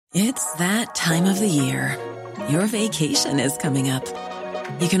It's that time of the year. Your vacation is coming up.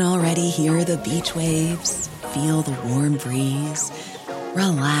 You can already hear the beach waves, feel the warm breeze,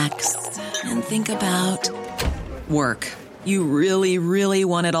 relax, and think about work. You really, really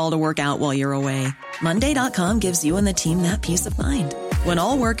want it all to work out while you're away. Monday.com gives you and the team that peace of mind. When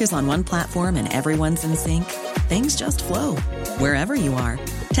all work is on one platform and everyone's in sync, things just flow. Wherever you are,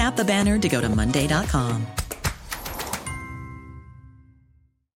 tap the banner to go to Monday.com.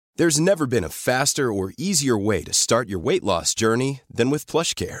 There's never been a faster or easier way to start your weight loss journey than with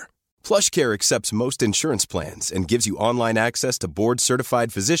PlushCare. PlushCare accepts most insurance plans and gives you online access to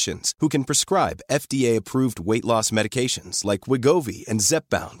board-certified physicians who can prescribe FDA-approved weight loss medications like Wegovy and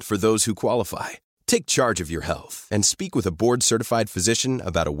Zepbound for those who qualify. Take charge of your health and speak with a board-certified physician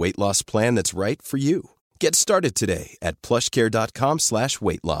about a weight loss plan that's right for you. Get started today at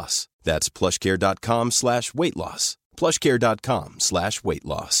plushcare.com/weight loss. That's plushcare.com/weight loss. plushcare.com/weight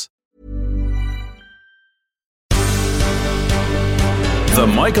loss. The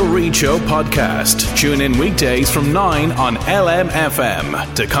Michael Reid Show podcast. Tune in weekdays from 9 on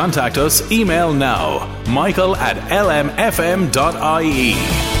LMFM. To contact us, email now, michael@lmfm.ie.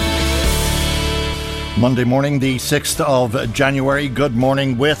 Monday morning, the 6th of January. Good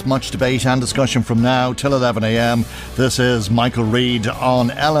morning, with much debate and discussion from now till 11 a.m. This is Michael Reid on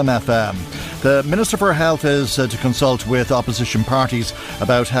LMFM. The Minister for Health is to consult with opposition parties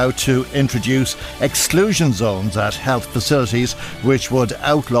about how to introduce exclusion zones at health facilities, which would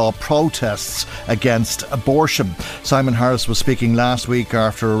outlaw protests against abortion. Simon Harris was speaking last week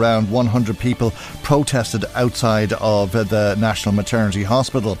after around 100 people protested outside of the National Maternity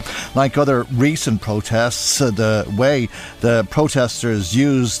Hospital. Like other recent protests, the way the protesters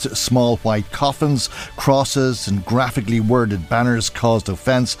used small white coffins, crosses and graphically worded banners caused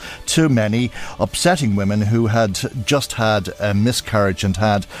offence to many, upsetting women who had just had a miscarriage and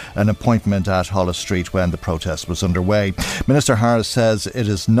had an appointment at Holles Street when the protest was underway. Minister Harris says it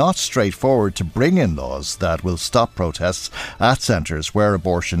is not straightforward to bring in laws that will stop protests at centres where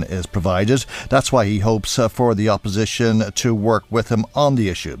abortion is provided. That's why he hopes for the opposition to work with him on the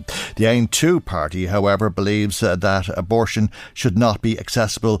issue. The Ain 2 party, however, believes that abortion should not be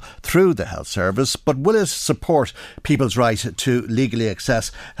accessible through the health service, but will it support people's right to legally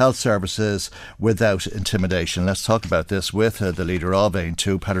access health services without intimidation? Let's talk about this with the leader of Ain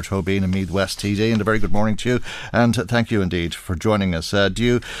 2, Peadar Tóibín and Meath West TD, and a very good morning to you, and thank you indeed for joining us. Do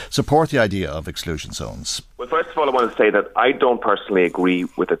you support the idea of exclusion zones? Well, first of all, I want to say that I don't personally agree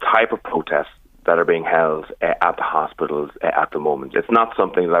with the type of protests that are being held at the hospitals at the moment. It's not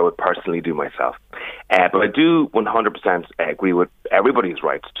something that I would personally do myself. But I do 100% agree with everybody's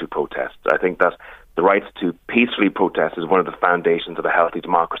right to protest. I think that the right to peacefully protest is one of the foundations of a healthy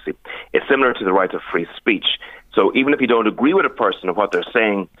democracy. It's similar to the right of free speech. So even if you don't agree with a person of what they're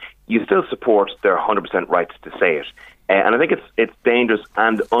saying, you still support their 100% right to say it. And I think it's dangerous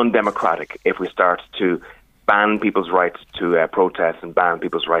and undemocratic if we start to ban people's rights to protest and ban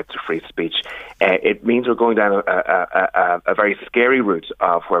people's right to free speech. It means we're going down a very scary route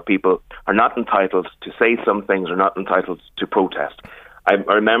of where people are not entitled to say some things, or not entitled to protest. I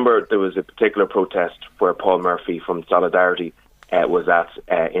remember there was a particular protest where Paul Murphy from Solidarity was at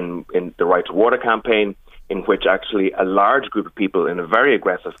in the Right to Water campaign, in which actually a large group of people in a very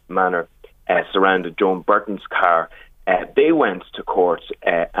aggressive manner surrounded Joan Burton's car. They went to court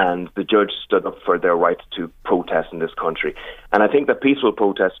and the judge stood up for their right to protest in this country. And I think that peaceful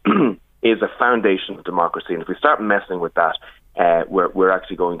protest is a foundation of democracy. And if we start messing with that, we're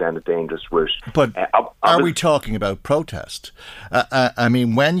actually going down a dangerous route. But are we talking about protest? I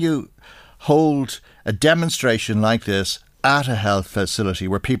mean, when you hold a demonstration like this at a health facility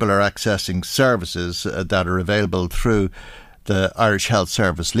where people are accessing services that are available through the Irish Health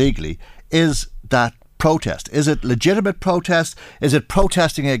Service legally, is that protest? Is it legitimate protest? Is it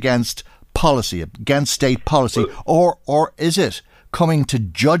protesting against policy, against state policy, or is it coming to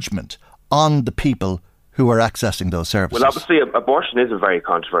judgment on the people who are accessing those services? Well, obviously, abortion is a very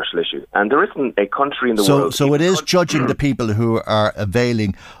controversial issue, and there isn't a country in the world... So it is judging the people who are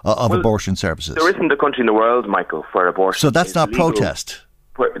availing of abortion services? There isn't a country in the world, Michael, where abortion... So that's not legal, protest?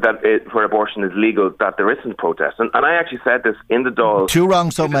 Where abortion is legal, that there isn't protest. And I actually said this in the Dáil... Two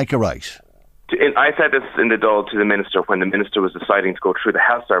wrongs don't make a right. I said this in the Dáil to the minister when the minister was deciding to go through the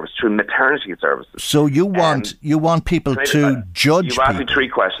health service, through maternity services. So you want people to judge You've asked me three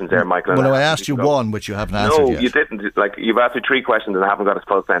questions there, Michael. Well, I asked you one, which you haven't answered yet. No, you didn't. You've asked me three questions and I haven't got a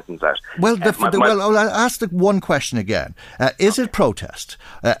full sentence out. Well, I'll ask the one question again. Is it protest?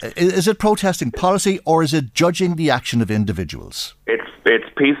 Is it protesting policy, or is it judging the action of individuals? It's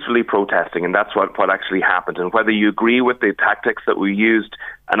peacefully protesting, and that's what actually happened. And whether you agree with the tactics that we used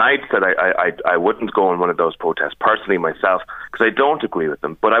And I said I wouldn't go on one of those protests personally myself because I don't agree with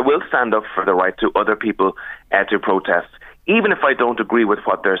them. But I will stand up for the right to other people to protest, even if I don't agree with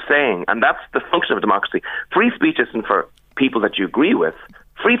what they're saying. And that's the function of democracy. Free speech isn't for people that you agree with.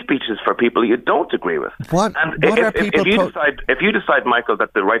 Free speech is for people you don't agree with. If you decide, Michael,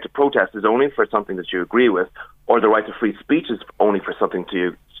 that the right to protest is only for something that you agree with, or the right to free speech is only for something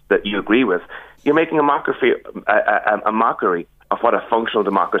that you agree with, you're making a mockery of what a functional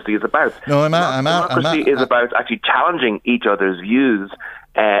democracy is about. No, democracy is about actually challenging each other's views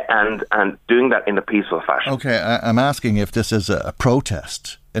and doing that in a peaceful fashion. Okay, I'm asking if this is a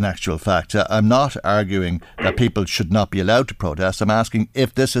protest. In actual fact, I'm not arguing that people should not be allowed to protest. I'm asking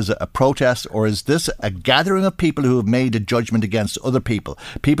if this is a protest, or is this a gathering of people who have made a judgment against other people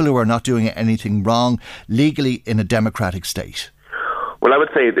who are not doing anything wrong legally in a democratic state? Well, I would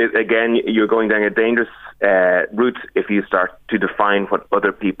say, again, you're going down a dangerous route if you start to define what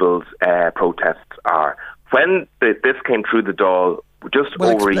other people's protests are. When this came through the Dáil just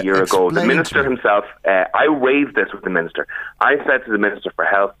over a year ago, the minister himself, I raised this with the minister. I said to the Minister for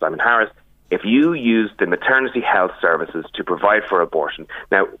Health, Simon Harris, if you use the maternity health services to provide for abortion,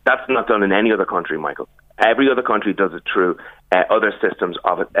 now that's not done in any other country, Michael. Every other country does it through other systems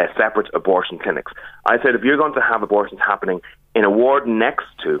of separate abortion clinics. I said, if you're going to have abortions happening in a ward next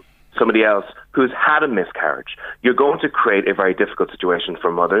to somebody else who's had a miscarriage, you're going to create a very difficult situation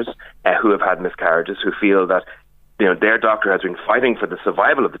for mothers who have had miscarriages, who feel that their doctor has been fighting for the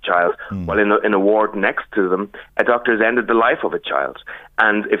survival of the child, while in a ward next to them, a doctor has ended the life of a child.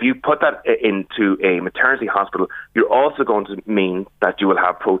 And if you put that into a maternity hospital, you're also going to mean that you will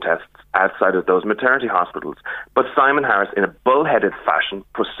have protests outside of those maternity hospitals. But Simon Harris, in a bullheaded fashion,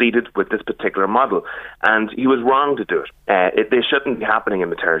 proceeded with this particular model. And he was wrong to do it. They shouldn't be happening in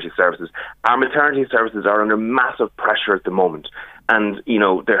maternity services. Our maternity services are under massive pressure at the moment. And,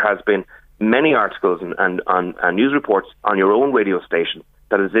 there has been many articles and news reports on your own radio station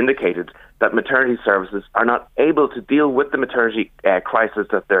that has indicated that maternity services are not able to deal with the maternity crisis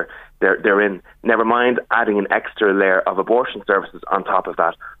that they're in. Never mind adding an extra layer of abortion services on top of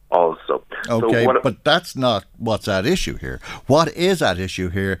that also. Okay, but that's not what's at issue here. What is at issue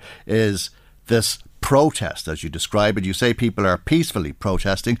here is this protest, as you describe it. You say people are peacefully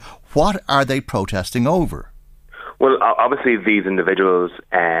protesting. What are they protesting over? Well, obviously these individuals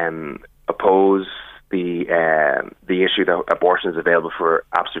oppose the issue that abortion is available for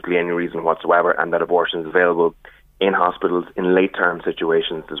absolutely any reason whatsoever, and that abortion is available in hospitals in late-term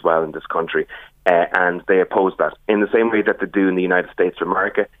situations as well in this country. And they oppose that in the same way that they do in the United States of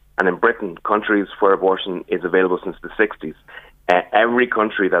America and in Britain, countries where abortion is available since the 60s. Every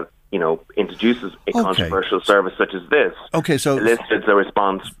country that introduces a controversial service such as this elicits a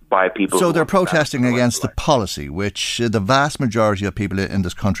response by people. So they're protesting against the policy, which the vast majority of people in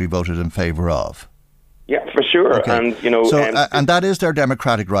this country voted in favour of. Yeah, for sure. Okay. And and that is their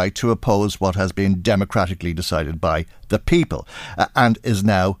democratic right to oppose what has been democratically decided by the people and is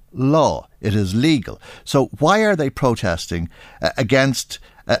now law. It is legal. So why are they protesting against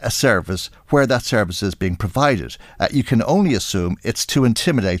a service where that service is being provided? You can only assume it's to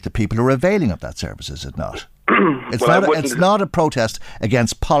intimidate the people who are availing of that service, is it not? It's not a protest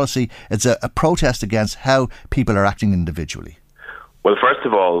against policy. It's a protest against how people are acting individually. Well, first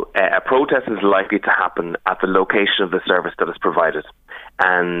of all, a protest is likely to happen at the location of the service that is provided.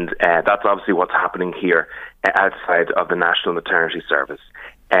 And that's obviously what's happening here outside of the National Maternity Service.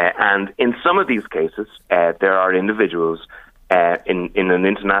 And in some of these cases, there are individuals in an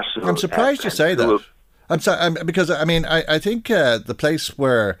international... I'm surprised you say that. I'm sorry, because I think the place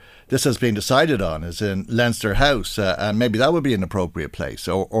where this has been decided on is in Leinster House, and maybe that would be an appropriate place,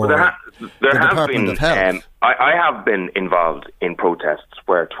 or the Department of Health. I have been involved in protests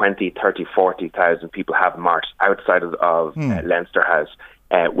where 20, 30, 40,000 people have marched outside of Leinster House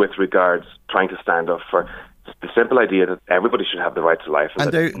with regards trying to stand up for the simple idea that everybody should have the right to life,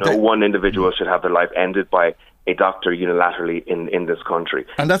 and that no one individual should have their life ended by a doctor unilaterally in this country.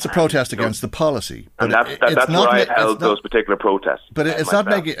 And that's a protest against the policy. And that's where I held those particular protests. But it's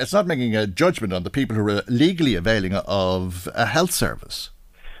not making a judgment on the people who are legally availing of a health service.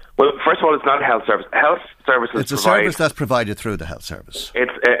 Well, first of all, it's not a health service. Health services. It's a service that's provided through the health service.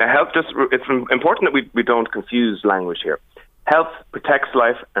 It's a health. It's important that we don't confuse language here. Health protects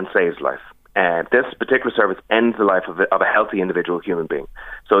life and saves life. This particular service ends the life of a healthy individual human being.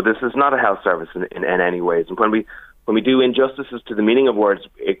 So this is not a health service in any ways. And when we do injustices to the meaning of words,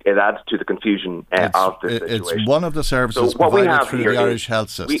 it adds to the confusion of this situation. It's one of the services provided through the Irish health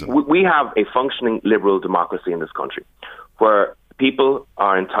system. We have a functioning liberal democracy in this country where people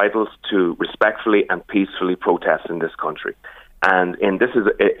are entitled to respectfully and peacefully protest in this country. and this is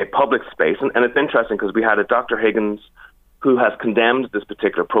a public space, and it's interesting because we had a Dr. Higgins who has condemned this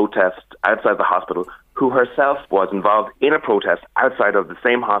particular protest outside the hospital, who herself was involved in a protest outside of the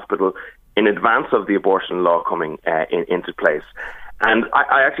same hospital in advance of the abortion law coming into place. And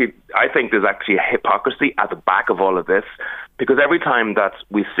I think there's actually a hypocrisy at the back of all of this, because every time that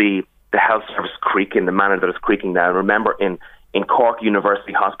we see the health service creak in the manner that it's creaking now, remember in Cork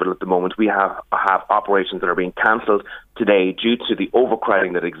University Hospital at the moment, we have operations that are being cancelled today due to the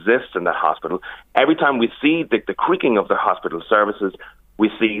overcrowding that exists in that hospital. Every time we see the creaking of the hospital services, we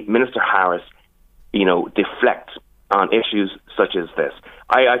see Minister Harris, deflect on issues such as this.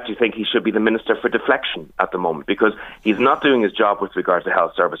 I actually think he should be the Minister for Deflection at the moment, because he's not doing his job with regards to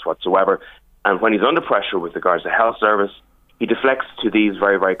health service whatsoever. And when he's under pressure with regards to health service, he deflects to these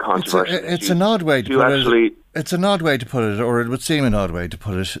very, very controversial issues. It's an odd way to put it. It's an odd way to put it, or it would seem an odd way to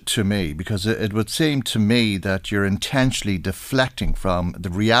put it to me, because it would seem to me that you're intentionally deflecting from the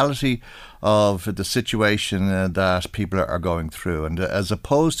reality of the situation that people are going through. And as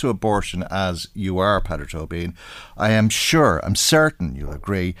opposed to abortion, as you are, Peadar Tóibín, I'm certain you'll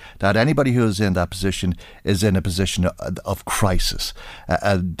agree that anybody who is in that position is in a position of crisis.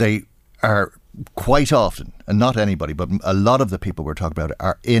 They are quite often, and not anybody, but a lot of the people we're talking about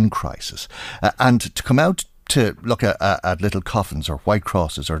are in crisis. And to come out to look at little coffins or white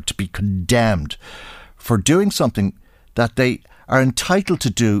crosses, or to be condemned for doing something that they are entitled to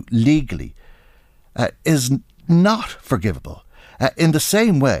do legally, is not forgivable. In the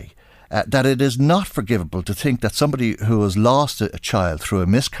same way that it is not forgivable to think that somebody who has lost a child through a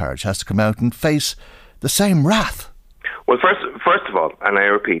miscarriage has to come out and face the same wrath. Well, first of all, and I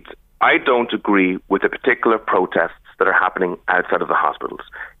repeat, I don't agree with the particular protests that are happening outside of the hospitals.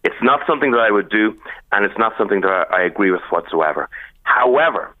 It's not something that I would do, and it's not something that I agree with whatsoever.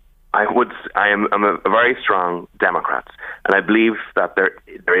 However, I'm a very strong Democrat, and I believe that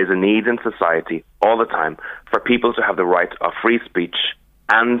there is a need in society all the time for people to have the right of free speech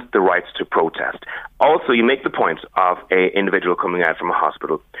and the right to protest. Also, you make the point of an individual coming out from a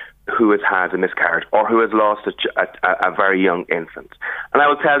hospital who has had a miscarriage or who has lost a very young infant. And I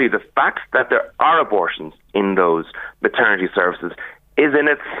will tell you, the fact that there are abortions in those maternity services is in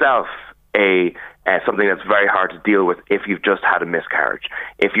itself something that's very hard to deal with if you've just had a miscarriage.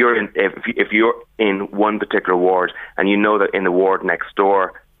 If you're in one particular ward and you know that in the ward next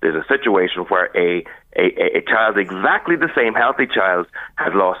door there's a situation where a child, exactly the same healthy child,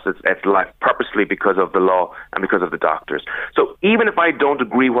 has lost its life purposely because of the law and because of the doctors. So even if I don't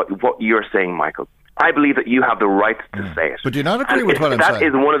agree what you're saying, Michael, I believe that you have the right to say it. But do you not agree with what I'm saying? That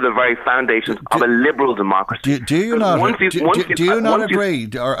is one of the very foundations of a liberal democracy. Do you not agree?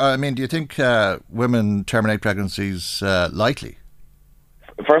 Or, do you think women terminate pregnancies lightly?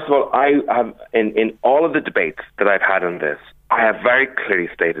 First of all, I have, in all of the debates that I've had on this, I have very clearly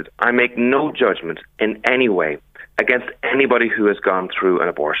stated I make no judgment in any way against anybody who has gone through an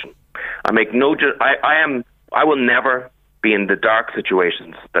abortion. I make no I will never be in the dark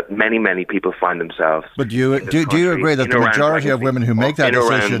situations that many, many people find themselves. But do you agree that the majority of women who make that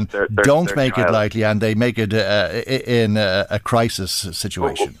decision don't make it lightly, and they make it in a crisis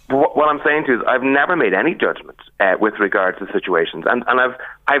situation? What I'm saying to you is I've never made any judgment with regards to situations, and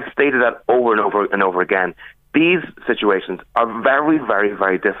I've stated that over and over and over again. These situations are very, very,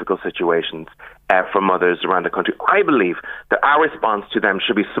 very difficult situations for mothers around the country. I believe that our response to them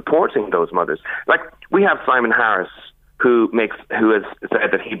should be supporting those mothers. Like, we have Simon Harris, who has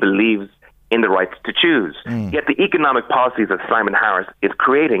said that he believes in the right to choose. Yet the economic policies that Simon Harris is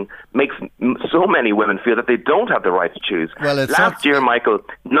creating makes so many women feel that they don't have the right to choose. Well, Last year, Michael,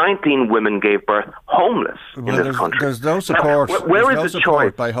 19 women gave birth homeless in this country. There's no support. Now, where is the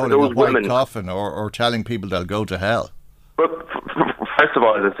choice by holding a white coffin or telling people they'll go to hell? But first of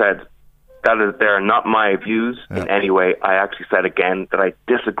all, as I said, they are not my views in any way. I actually said again that I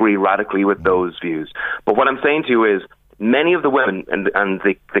disagree radically with those views. But what I'm saying to you is, many of the women, and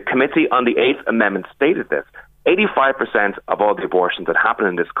the Committee on the Eighth Amendment stated this, 85% of all the abortions that happen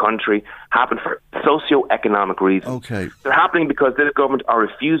in this country happen for socio-economic reasons. Okay. They're happening because this government are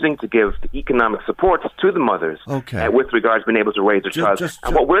refusing to give the economic support to the mothers with regards to being able to raise their child.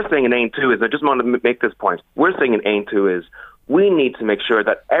 And what we're saying in AIM 2 is, I just want to make this point, we're saying in AIM 2 is, we need to make sure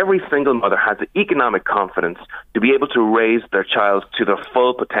that every single mother has the economic confidence to be able to raise their child to their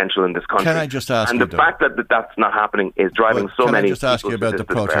full potential in this country. Can I just ask you, the fact that that's not happening is driving so many people to despair. Can I just ask you about the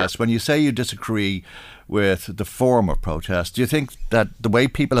protest? When you say you disagree with the form of protest, do you think that the way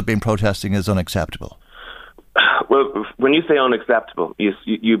people have been protesting is unacceptable? Well, when you say unacceptable,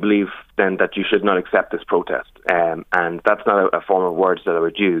 you believe then that you should not accept this protest, and that's not a form of words that I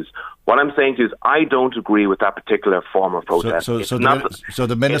would use. What I'm saying to you is I don't agree with that particular form of protest. So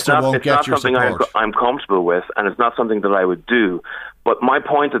the Minister won't get your support? It's not something I'm comfortable with, and it's not something that I would do. But my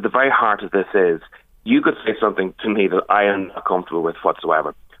point at the very heart of this is, you could say something to me that I am not comfortable with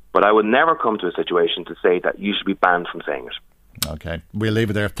whatsoever, but I would never come to a situation to say that you should be banned from saying it. OK, we'll leave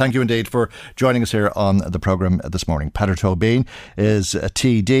it there. Thank you indeed for joining us here on the programme this morning. Peadar Tóibín is a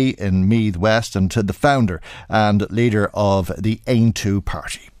TD in Meath West and the founder and leader of the Aontú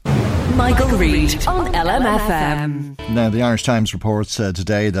Party. Michael Reid on LMFM. Now, the Irish Times reports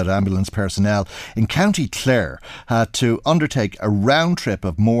today that ambulance personnel in County Clare had to undertake a round trip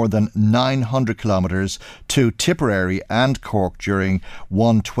of more than 900 kilometres to Tipperary and Cork during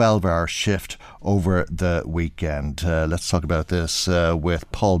one 12-hour shift over the weekend. Let's talk about this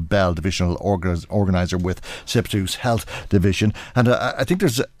with Paul Bell, Divisional Organiser with SIPTU's Health Division. And I think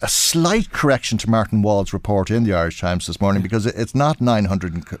there's a slight correction to Martin Wall's report in the Irish Times this morning, because it's not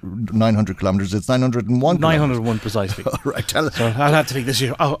 900 kilometres, it's 901 901 precisely. Right, so I'll have to take this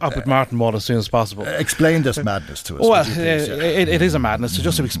year up with Martin Wall as soon as possible. Explain this madness to us. Well, it is a madness. So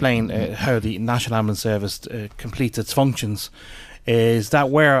just to explain how the National Ambulance Service completes its functions, is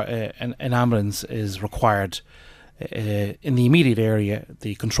that where an ambulance is required in the immediate area,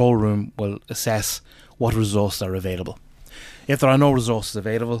 the control room will assess what resources are available. If there are no resources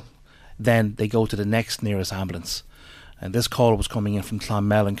available, then they go to the next nearest ambulance. And this call was coming in from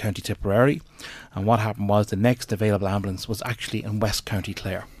Clonmel in County Tipperary, and what happened was the next available ambulance was actually in West County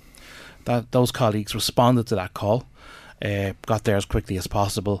Clare. Those colleagues responded to that call, got there as quickly as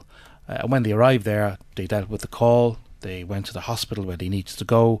possible. When they arrived there, they dealt with the call. They went to the hospital where they needed to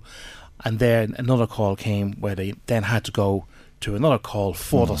go, and then another call came where they then had to go to another call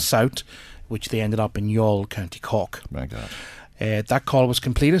further south, which they ended up in Youghal, County Cork. My God. That call was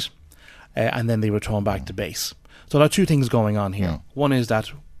completed, and then they returned back to base. So there are two things going on here. One is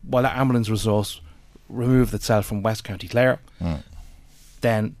that while the ambulance resource removed itself from West County Clare,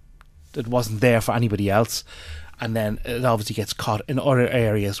 then it wasn't there for anybody else. And then it obviously gets caught in other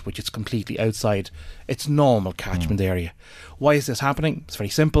areas which is completely outside its normal catchment area. Why is this happening? It's very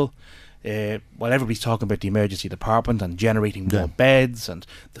simple. While everybody's talking about the emergency department and generating more beds and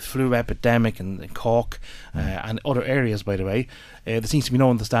the flu epidemic in Cork and other areas, by the way, there seems to be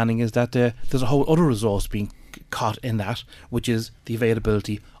no understanding is that there's a whole other resource being caught in that, which is the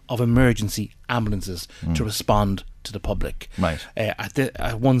availability of emergency ambulances to respond to the public. Right.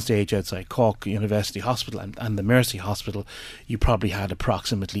 At one stage outside Cork University Hospital and the Mercy Hospital, you probably had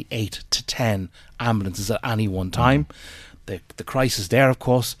approximately 8 to 10 ambulances at any one time. The crisis there, of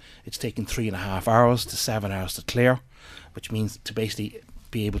course, it's taken 3.5 hours to 7 hours to clear, which means to basically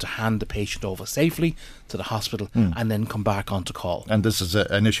be able to hand the patient over safely to the hospital and then come back onto call. And this is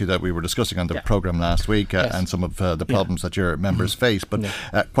an issue that we were discussing on the programme last week and some of the problems that your members face. But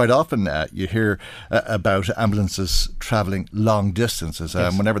quite often you hear about ambulances travelling long distances.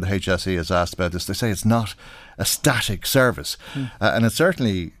 Whenever the HSE is asked about this, they say it's not a static service. And it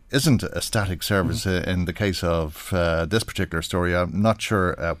certainly isn't a static service in the case of this particular story. I'm not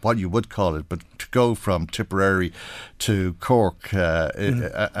sure what you would call it, but to go from Tipperary to Cork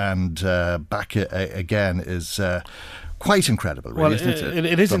and back again is quite incredible, really, well, isn't it?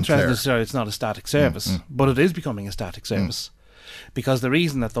 It is interesting. It's not a static service, but it is becoming a static service. Because the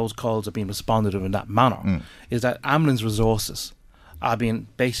reason that those calls are being responded to in that manner is that ambulance resources are being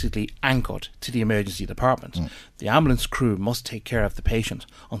basically anchored to the emergency department. The ambulance crew must take care of the patient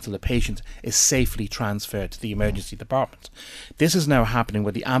until the patient is safely transferred to the emergency department. This is now happening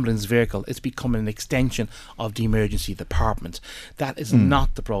where the ambulance vehicle is becoming an extension of the emergency department. That is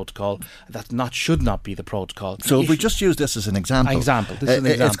not the protocol. That should not be the protocol. So if we just use this as an example.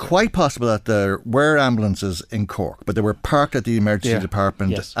 It's quite possible that there were ambulances in Cork, but they were parked at the emergency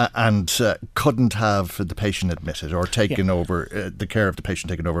department and couldn't have the patient admitted or taken over, the care of the patient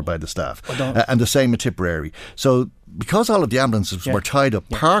taken over by the staff. And the same at Tipperary. So because all of the ambulances were tied up,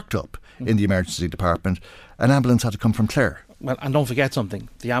 parked up in the emergency department, an ambulance had to come from Clare. Well, and don't forget something,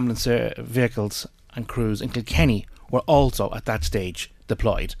 the ambulance vehicles and crews in Kilkenny were also at that stage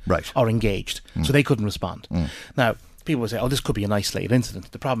deployed or engaged, so they couldn't respond. Now, people would say, this could be an isolated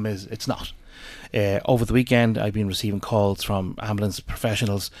incident. The problem is it's not. Over the weekend, I've been receiving calls from ambulance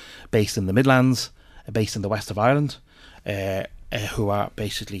professionals based in the Midlands, based in the west of Ireland, who are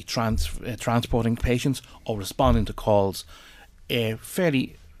basically transporting patients or responding to calls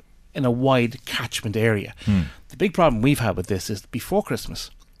fairly in a wide catchment area. The big problem we've had with this is before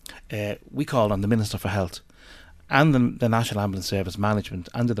Christmas, we called on the Minister for Health and the National Ambulance Service Management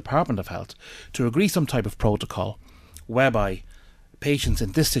and the Department of Health to agree some type of protocol whereby patients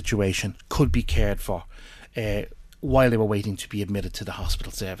in this situation could be cared for while they were waiting to be admitted to the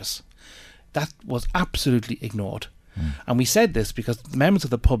hospital service. That was absolutely ignored. And we said this because the members of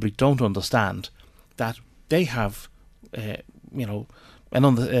the public don't understand that they have, a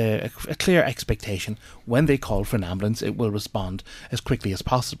clear expectation when they call for an ambulance, it will respond as quickly as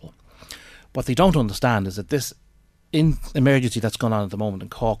possible. What they don't understand is that this emergency that's going on at the moment in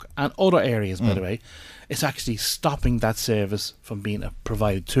Cork and other areas, by the way, is actually stopping that service from being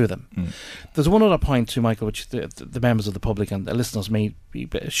provided to them. There's one other point too, Michael, which the members of the public and the listeners may be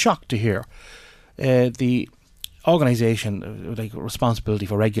shocked to hear. The organisation, like Responsibility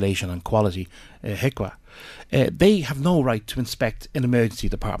for Regulation and Quality, HIQA, they have no right to inspect an emergency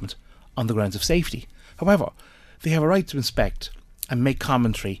department on the grounds of safety. However, they have a right to inspect and make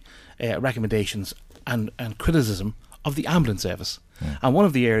commentary, recommendations and criticism of the ambulance service. And one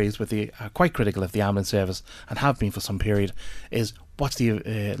of the areas where they are quite critical of the ambulance service, and have been for some period, is what's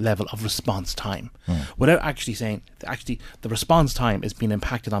the level of response time, without actually saying the response time is being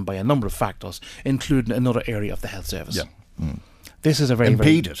impacted on by a number of factors, including another area of the health service. This is a very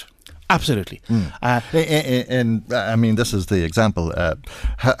impeded. Absolutely. This is the example.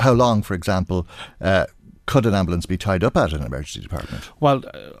 How long, for example, could an ambulance be tied up at an emergency department? Well,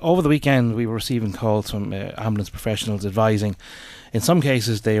 over the weekend we were receiving calls from ambulance professionals advising in some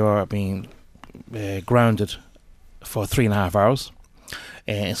cases they were being grounded for 3.5 hours.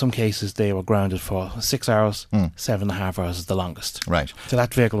 In some cases they were grounded for 6 hours. 7.5 hours is the longest. Right. So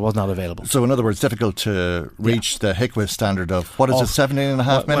that vehicle was not available. So in other words, difficult to reach the HIQA standard of,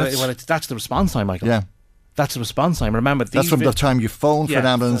 17.5 minutes? Well, that's the response time, Michael. Yeah. That's the response time. Remember, that's from the time you phone for an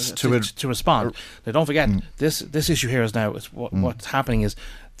ambulance to respond. Now, don't forget, this issue here is now what's happening is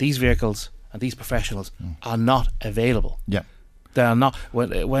these vehicles and these professionals are not available. Yeah. They are not.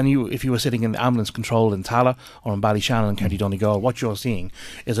 If you were sitting in the ambulance control in Tallaght or in Ballyshannon in County Donegal, what you're seeing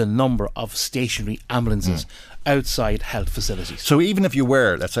is a number of stationary ambulances outside health facilities. So even if you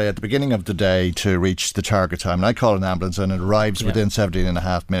were, let's say, at the beginning of the day to reach the target time, and I call an ambulance and it arrives within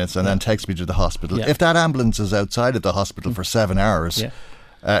 17.5 minutes and then takes me to the hospital, if that ambulance is outside of the hospital for 7 hours,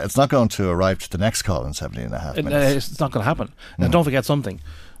 it's not going to arrive to the next call in 17.5 minutes. It's not going to happen. Now, don't forget something.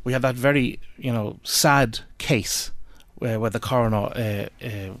 We have that very, sad case where the coroner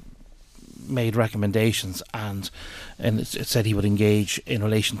made recommendations and it said he would engage in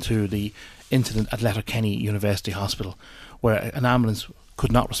relation to the incident at Letterkenny University Hospital, where an ambulance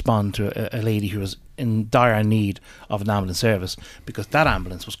could not respond to a lady who was in dire need of an ambulance service because that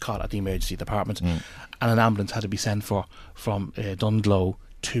ambulance was caught at the emergency department and an ambulance had to be sent for from Dunglow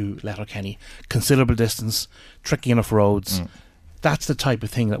to Letterkenny. Considerable distance, tricky enough roads. That's the type of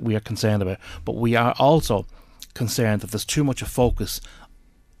thing that we are concerned about. But we are also concerned that there's too much a focus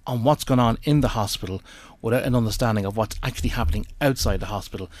on what's going on in the hospital without an understanding of what's actually happening outside the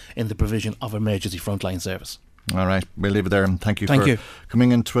hospital in the provision of emergency frontline service. All right, we'll leave it there, and thank you for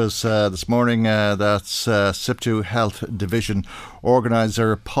coming in to us this morning. That's SIPTU Health Division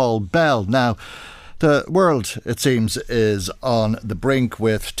Organiser Paul Bell. Now, the world, it seems, is on the brink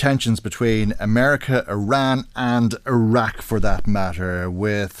with tensions between America, Iran and Iraq, for that matter,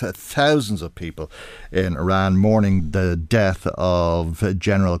 with thousands of people in Iran mourning the death of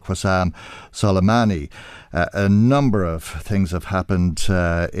General Qasem Soleimani. A number of things have happened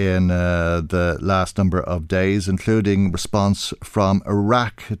in the last number of days, including response from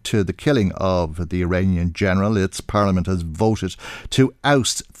Iraq to the killing of the Iranian general. Its parliament has voted to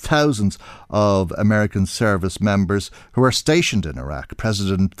oust thousands of American service members who are stationed in Iraq.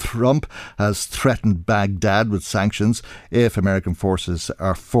 President Trump has threatened Baghdad with sanctions if American forces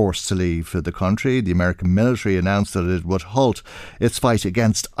are forced to leave the country. The American military announced that it would halt its fight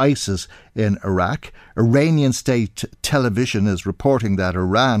against ISIS in Iraq. Iranian state television is reporting that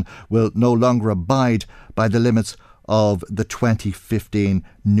Iran will no longer abide by the limits of the 2015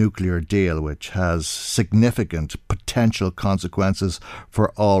 nuclear deal, which has significant potential consequences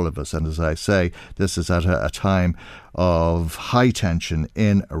for all of us. And as I say, this is at a time of high tension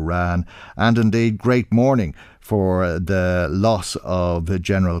in Iran, and indeed great mourning for the loss of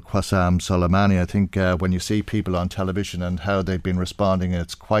General Qasem Soleimani. I think when you see people on television and how they've been responding,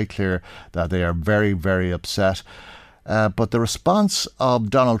 it's quite clear that they are very, very upset. But the response of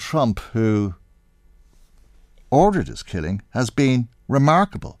Donald Trump, who ordered his killing, has been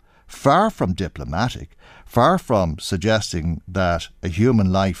remarkable. Far from diplomatic, far from suggesting that a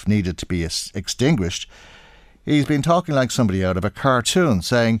human life needed to be extinguished, he's been talking like somebody out of a cartoon,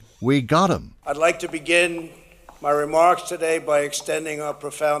 saying, "We got him." I'd like to begin my remarks today by extending our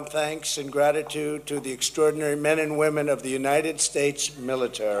profound thanks and gratitude to the extraordinary men and women of the United States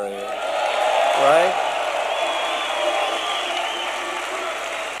military. Right?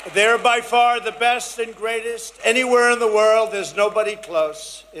 They're by far the best and greatest. Anywhere in the world, there's nobody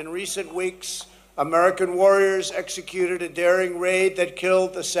close. In recent weeks, American warriors executed a daring raid that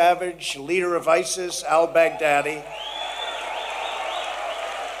killed the savage leader of ISIS, al-Baghdadi.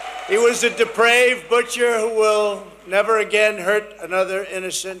 He was a depraved butcher who will never again hurt another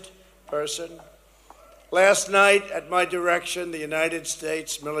innocent person. Last night, at my direction, the United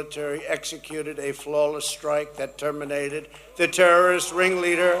States military executed a flawless strike that terminated the terrorist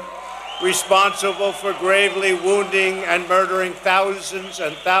ringleader responsible for gravely wounding and murdering thousands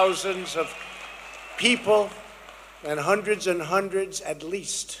and thousands of people and hundreds at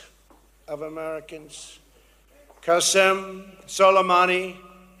least of Americans. Qasem Soleimani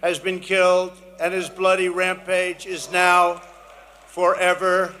has been killed, and his bloody rampage is now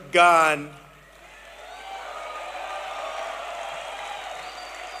forever gone.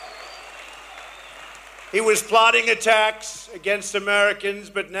 He was plotting attacks against Americans,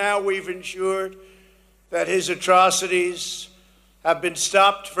 but now we've ensured that his atrocities have been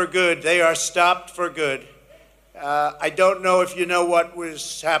stopped for good. They are stopped for good. I don't know if you know what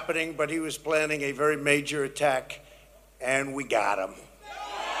was happening, but he was planning a very major attack, and we got him.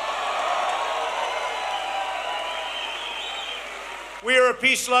 We are a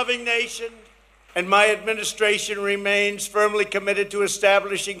peace-loving nation, and my administration remains firmly committed to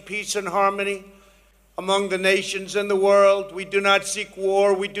establishing peace and harmony among the nations in the world. We do not seek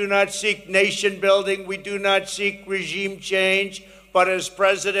war. We do not seek nation building. We do not seek regime change. But as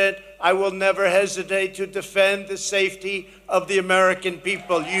president, I will never hesitate to defend the safety of the American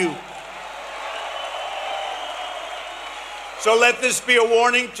people, you. So let this be a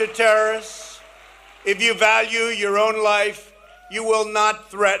warning to terrorists. If you value your own life, you will not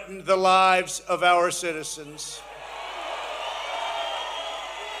threaten the lives of our citizens.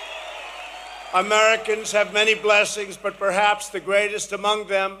 Americans have many blessings, but perhaps the greatest among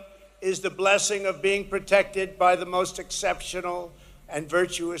them is the blessing of being protected by the most exceptional and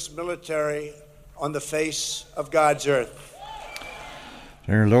virtuous military on the face of God's earth.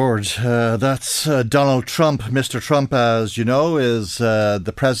 Dear Lord, that's Donald Trump. Mr. Trump, as you know, is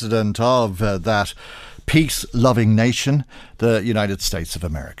the president of that peace-loving nation, the United States of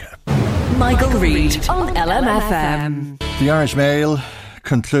America. Michael Reid on LMFM. The Irish Mail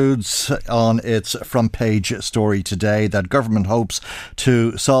concludes on its front page story today that government hopes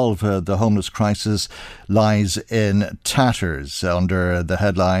to solve the homeless crisis lies in tatters, under the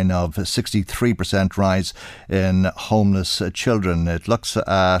headline of 63% rise in homeless children. It looks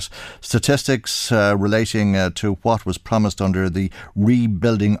at statistics relating to what was promised under the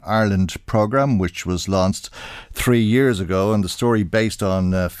Rebuilding Ireland programme, which was launched 3 years ago, and the story, based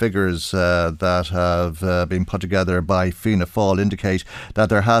on figures that have been put together by Fianna Fáil, indicate that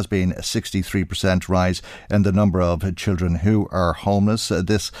there has been a 63% rise in the number of children who are homeless.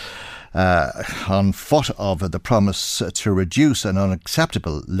 This on foot of the promise to reduce an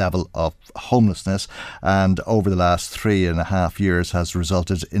unacceptable level of homelessness, and over the last 3.5 years has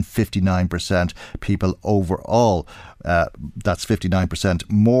resulted in 59% people overall. That's 59%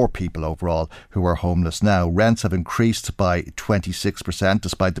 more people overall who are homeless now. Rents have increased by 26%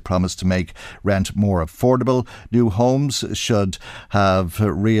 despite the promise to make rent more affordable. New homes should have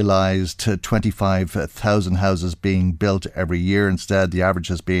realised 25,000 houses being built every year. Instead, the average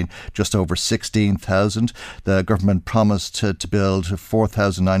has been just over 16,000. The government promised to build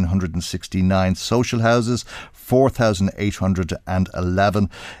 4,969 social houses. 4,811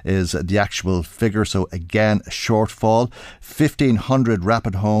 is the actual figure, so again a shortfall. 1,500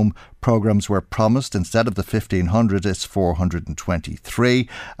 rapid home programmes were promised. Instead of the 1,500, it's 423,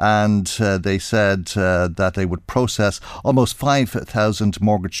 and they said that they would process almost 5,000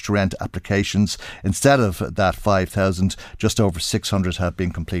 mortgage to rent applications. Instead of that 5,000, just over 600 have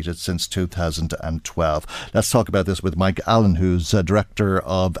been completed since 2012. Let's talk about this with Mike Allen, who's Director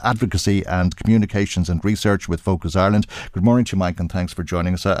of Advocacy and Communications and Research with Focus Ireland. Good morning to you, Mike, and thanks for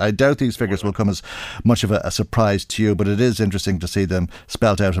joining us. I doubt these figures will come as much of a surprise to you, but it is interesting to see them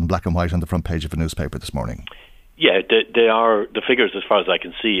spelt out in black and white on the front page of a newspaper this morning. Yeah, they are, the figures, as far as I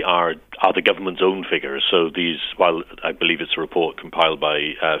can see, are the government's own figures. So these, while I believe it's a report compiled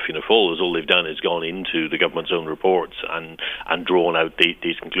by Fianna Fáil, all they've done is gone into the government's own reports and drawn out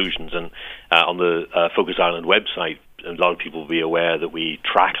these conclusions. And on the Focus Ireland website, a lot of people will be aware that we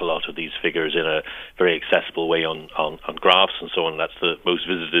track a lot of these figures in a very accessible way on graphs and so on. That's the most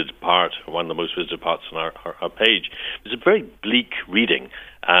visited part, or one of the most visited parts on our page. It's a very bleak reading.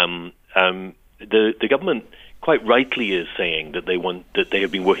 The government quite rightly is saying that they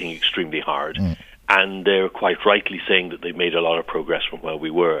have been working extremely hard, and they're quite rightly saying that they've made a lot of progress from where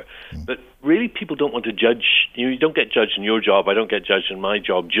we were. But really, people don't want to judge. You don't get judged in your job. I don't get judged in my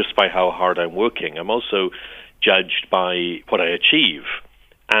job just by how hard I'm working. I'm also judged by what I achieve.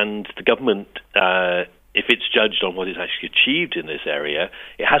 And the government, if it's judged on what it's actually achieved in this area,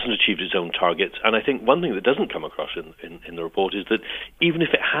 it hasn't achieved its own targets. And I think one thing that doesn't come across in the report is that even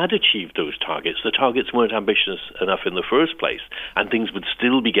if it had achieved those targets, the targets weren't ambitious enough in the first place, and things would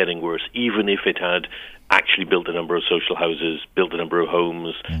still be getting worse, even if it had actually built a number of social houses, built a number of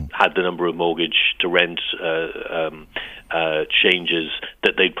homes, had the number of mortgage to rent changes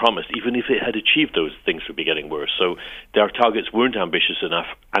that they'd promised. Even if it had achieved those, things would be getting worse. So their targets weren't ambitious enough,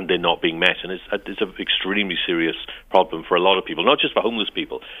 and they're not being met. And it's an extremely serious problem for a lot of people, not just for homeless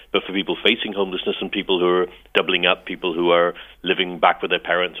people, but for people facing homelessness and people who are doubling up, people who are living back with their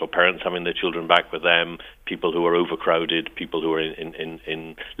parents or parents having their children back with them, people who are overcrowded, people who are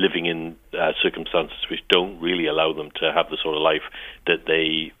living in circumstances which don't really allow them to have the sort of life that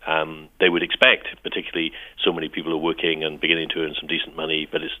they would expect, particularly so many people are working and beginning to earn some decent money,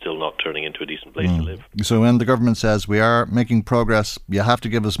 but it's still not turning into a decent place to live. So when the government says we are making progress, you have to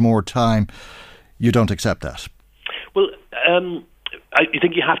give us more time, you don't accept that? Well, I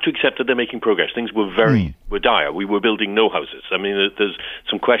think you have to accept that they're making progress. Things were were dire. We were building no houses. I mean, there's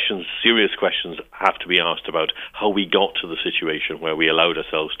some questions, serious questions, have to be asked about how we got to the situation where we allowed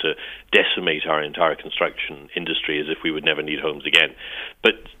ourselves to decimate our entire construction industry as if we would never need homes again.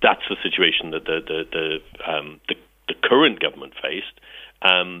 But that's the situation that the current government faced.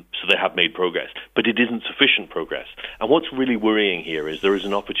 So they have made progress, but it isn't sufficient progress. And what's really worrying here is there is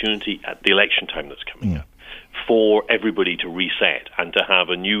an opportunity at the election time that's coming up for everybody to reset and to have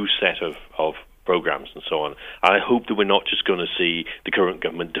a new set of programs and so on. I hope that we're not just going to see the current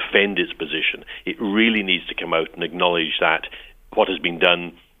government defend its position. It really needs to come out and acknowledge that what has been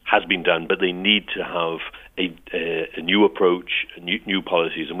done, but they need to have a new approach, new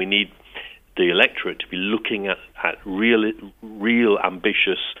policies, and we need the electorate to be looking at real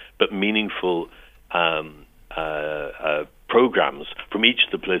ambitious but meaningful programs from each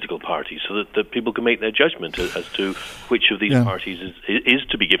of the political parties, so that people can make their judgment as to which of these parties is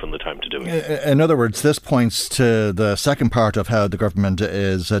to be given the time to do it. In other words, this points to the second part of how the government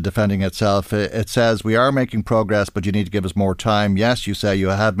is defending itself. It says we are making progress, but you need to give us more time. Yes, you say you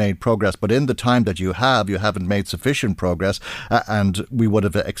have made progress, but in the time that you haven't made sufficient progress, and we would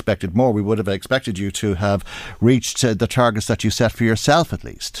have expected more. We would have expected you to have reached the targets that you set for yourself, at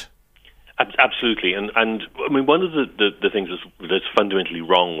least. Absolutely, and I mean, one of the things that's fundamentally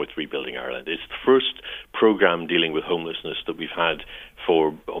wrong with Rebuilding Ireland is the first programme dealing with homelessness that we've had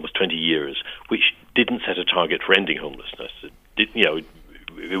for almost 20 years, which didn't set a target for ending homelessness.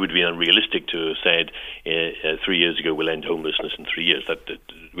 It would be unrealistic to have said 3 years ago we'll end homelessness in 3 years. That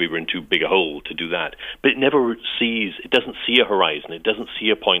we were in too big a hole to do that. But it doesn't see a horizon. It doesn't see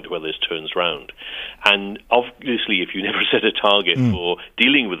a point where this turns round. And obviously, if you never set a target for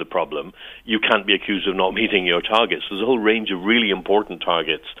dealing with the problem, you can't be accused of not meeting your targets. There's a whole range of really important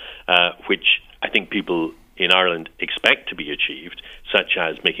targets, which I think people in Ireland expect to be achieved, such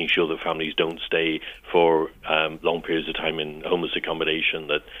as making sure that families don't stay for long periods of time in homeless accommodation,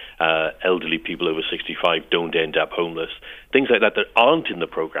 that elderly people over 65 don't end up homeless, things like that aren't in the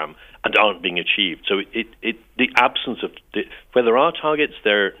programme and aren't being achieved. So the absence of where there are targets,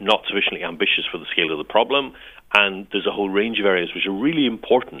 they're not sufficiently ambitious for the scale of the problem, and there's a whole range of areas which are really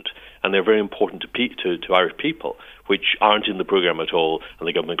important, and they're very important to Irish people, which aren't in the programme at all, and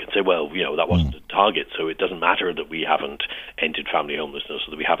the government can say, well, that wasn't a target, so it doesn't matter that we haven't ended family homelessness,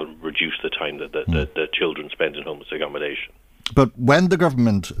 or that we haven't reduced the time that children spend in homeless accommodation. But when the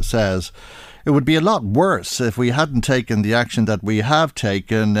government says it would be a lot worse if we hadn't taken the action that we have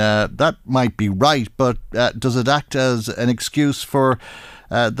taken, that might be right, but does it act as an excuse for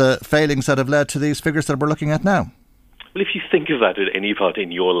the failings that have led to these figures that we're looking at now? Well, if you think of that at any part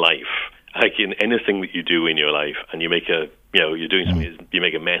in your life, like in anything that you do in your life, and you make you're doing something, you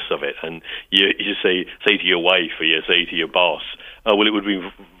make a mess of it, and you say to your wife, or you say to your boss, oh, well, it would be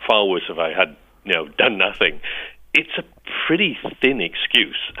far worse if I had, done nothing. It's a pretty thin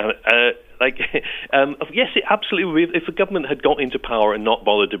excuse. Yes, it absolutely would. If the government had got into power and not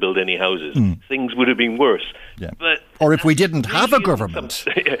bothered to build any houses, things would have been worse. Yeah. But or if we didn't have a government.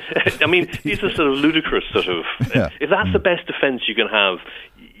 I mean, these are sort of ludicrous sort of... If that's the best defence you can have,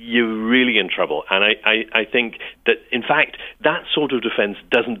 you're really in trouble. And I think that, in fact, that sort of defence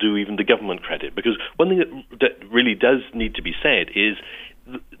doesn't do even the government credit, because one thing that really does need to be said is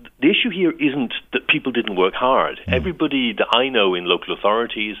the issue here isn't that people didn't work hard. Everybody that I know in local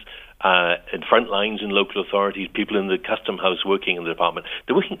authorities in front lines in local authorities, people in the Custom House working in the department.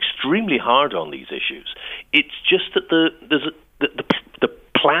 They're working extremely hard on these issues. It's just that the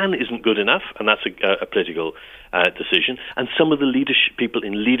plan isn't good enough, and that's a political decision. And some of the people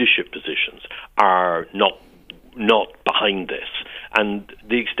in leadership positions are not behind this. And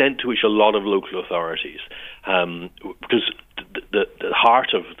the extent to which a lot of local authorities, because the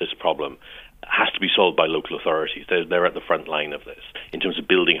heart of this problem has to be solved by local authorities. They're at the front line of this in terms of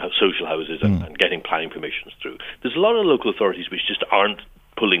building social houses and getting planning permissions through. There's a lot of local authorities which just aren't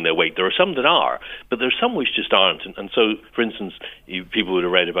pulling their weight. There are some that are, but there are some which just aren't. And so, for instance, people would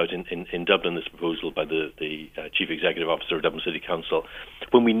have read about in Dublin this proposal by the Chief Executive Officer of Dublin City Council,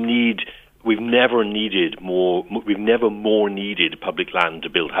 when we've never more needed public land to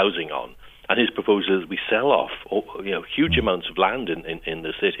build housing on. And his proposal is we sell off huge amounts of land in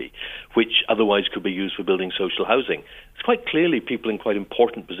the city, which otherwise could be used for building social housing. It's quite clearly people in quite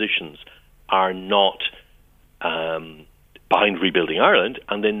important positions are not behind rebuilding Ireland,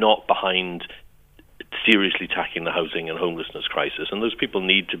 and they're not behind seriously tackling the housing and homelessness crisis. And those people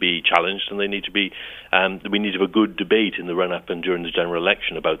need to be challenged, and they need to be. We need to have a good debate in the run-up and during the general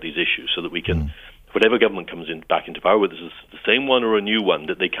election about these issues, so that we can. Whatever government comes back into power, whether it's the same one or a new one,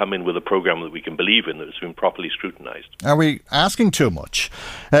 that they come in with a programme that we can believe in, that's been properly scrutinised. Are we asking too much?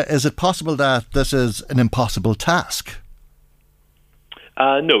 Is it possible that this is an impossible task?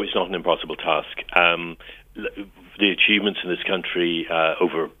 No, it's not an impossible task. The achievements in this country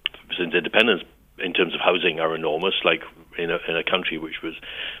since independence in terms of housing are enormous. Like in a country which was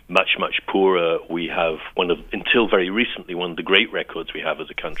much, much poorer, we have until very recently, one of the great records we have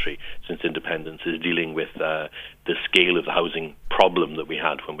as a country since independence is dealing with the scale of the housing problem that we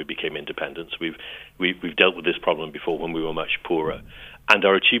had when we became independent. We've dealt with this problem before when we were much poorer. And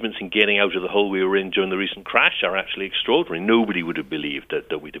our achievements in getting out of the hole we were in during the recent crash are actually extraordinary. Nobody would have believed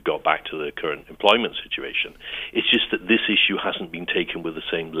that we'd have got back to the current employment situation. It's just that this issue hasn't been taken with the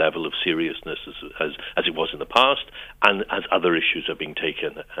same level of seriousness as it was in the past, and as other issues are being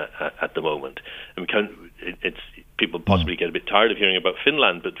taken at the moment. And people possibly get a bit tired of hearing about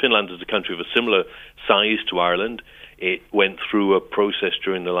Finland, but Finland is a country of a similar size to Ireland. It went through a process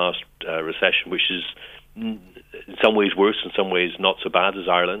during the last recession, which is in some ways worse, in some ways not so bad as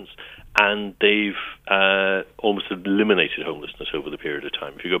Ireland's, and they've almost eliminated homelessness over the period of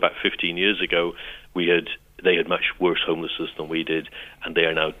time. If you go back 15 years ago, they had much worse homelessness than we did, and they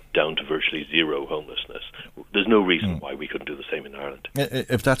are now down to virtually zero homelessness. There's no reason why we couldn't do the same in Ireland.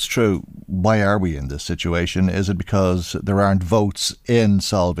 If that's true, why are we in this situation? Is it because there aren't votes in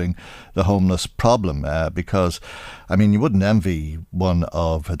solving the homeless problem? Because, I mean, you wouldn't envy one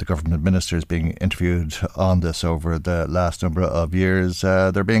of the government ministers being interviewed on this over the last number of years.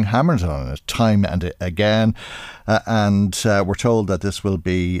 They're being hammered on it time and again. And we're told that this will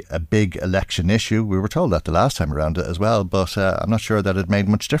be a big election issue. We were told that the last time around as well, but I'm not sure that it made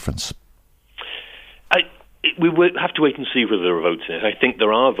much difference. We will have to wait and see whether there are votes in it. I think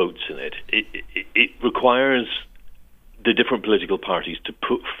there are votes in it. It requires the different political parties to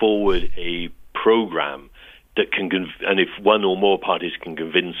put forward a programme that can, and if one or more parties can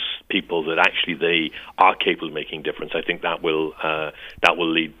convince people that actually they are capable of making a difference, I think that will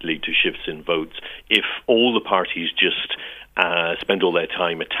lead to shifts in votes. If all the parties just spend all their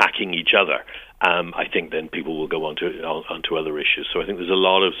time attacking each other, I think then people will go on to other issues. So I think there's a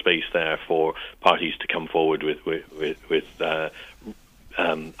lot of space there for parties to come forward with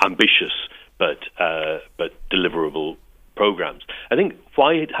ambitious but deliverable programs. I think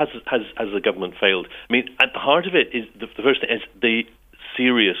why has the government failed? I mean, at the heart of it is the first thing is they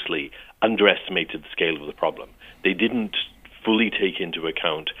seriously underestimated the scale of the problem. They didn't fully take into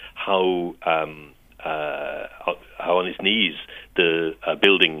account how on its knees the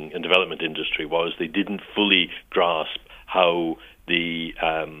building and development industry was. They didn't fully grasp how the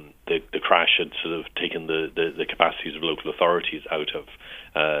crash had sort of taken the capacities of local authorities out of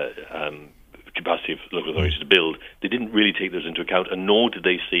capacity of local authorities to build. They didn't really take those into account, and nor did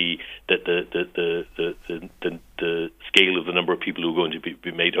they see that the scale of the number of people who are going to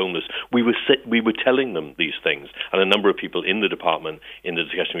be made homeless. We were telling them these things, and a number of people in the department, in the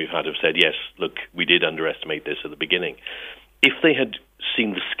discussion we've had, have said, yes, look, we did underestimate this at the beginning. If they had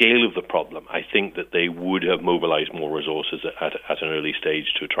seen the scale of the problem, I think that they would have mobilised more resources at an early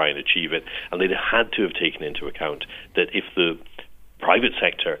stage to try and achieve it, and they'd have had to have taken into account that if the private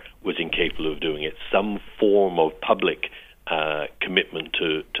sector was incapable of doing it, some form of public commitment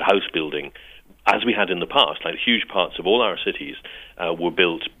to house building, as we had in the past. Like huge parts of all our cities were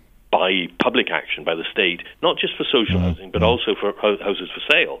built by public action by the state, not just for social housing, but also for houses for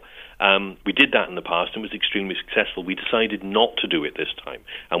sale. We did that in the past and was extremely successful. We decided not to do it this time,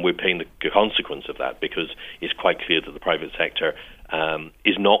 and we're paying the consequence of that because it's quite clear that the private sector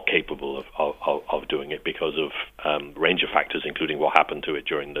is not capable of doing it because of a range of factors, including what happened to it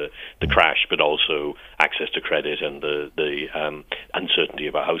during the crash, but also access to credit and the uncertainty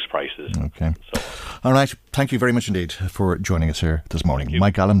about house prices. Okay. All right. Thank you very much indeed for joining us here this morning.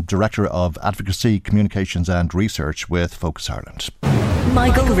 Mike Allen, Director of Advocacy, Communications and Research with Focus Ireland.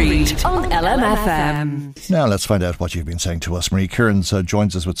 Michael Reid on LMFM. Now let's find out what you've been saying to us. Marie Kearns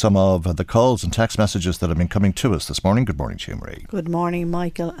joins us with some of the calls and text messages that have been coming to us this morning. Good morning to you, Marie. Good morning,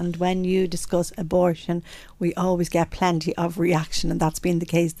 Michael. And when you discuss abortion, we always get plenty of reaction, and that's been the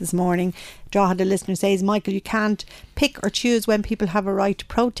case this morning. Drogheda listener says, Michael, you can't pick or choose when people have a right to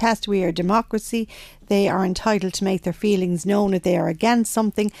protest. We are a democracy. They are entitled to make their feelings known if they are against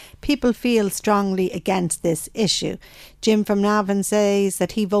something. People feel strongly against this issue. Jim from Navan says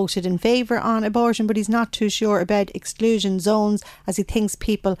that he voted in favour on abortion, but he's not too sure about exclusion zones as he thinks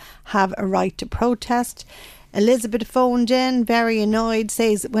people have a right to protest. Elizabeth phoned in, very annoyed,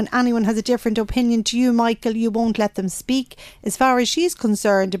 says when anyone has a different opinion to you, Michael, you won't let them speak. As far as she's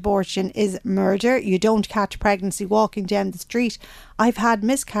concerned, abortion is murder. You don't catch pregnancy walking down the street. I've had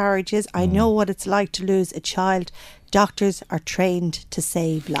miscarriages. I know what it's like to lose a child. Doctors are trained to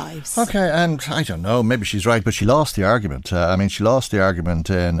save lives. Okay, and I don't know, maybe she's right, but she lost the argument. She lost the argument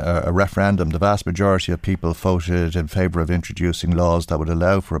in a referendum. The vast majority of people voted in favour of introducing laws that would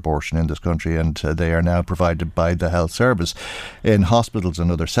allow for abortion in this country, and they are now provided by the health service in hospitals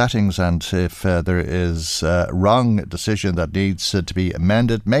and other settings. And if there is a wrong decision that needs to be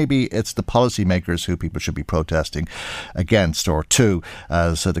amended, maybe it's the policymakers who people should be protesting against or to,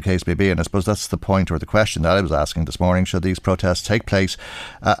 as the case may be. And I suppose that's the point or the question that I was asking this morning. Should these protests take place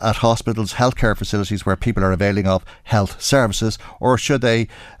at hospitals, healthcare facilities where people are availing of health services, or should they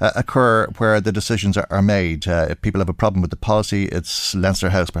occur where the decisions are made? If people have a problem with the policy, it's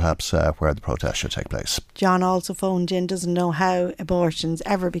Leinster House perhaps where the protest should take place. John also phoned in, doesn't know how abortions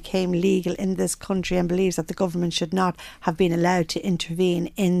ever became legal in this country and believes that the government should not have been allowed to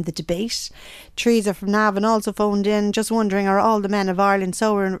intervene in the debate. Teresa from Navan also phoned in, just wondering, are all the men of Ireland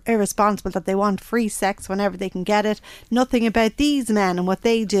so irresponsible that they want free sex whenever they can get it? Nothing about these men and what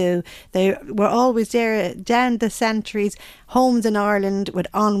they do. They were always there down the centuries, homes in Ireland with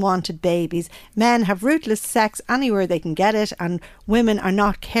unwanted babies. Men have ruthless sex anywhere they can get it, and women are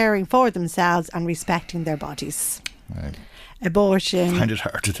not caring for themselves and respecting their bodies. Right. Abortion. I find it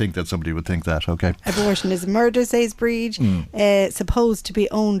hard to think that somebody would think that. Okay. Abortion is murder, says Breed. Supposed to be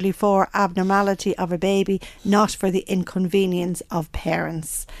only for abnormality of a baby, not for the inconvenience of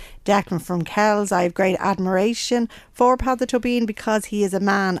parents. Declan from Kells, I have great admiration for Paddy Tobin because he is a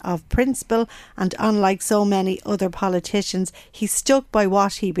man of principle, and unlike so many other politicians, he stuck by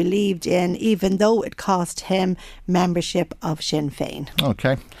what he believed in, even though it cost him membership of Sinn Féin.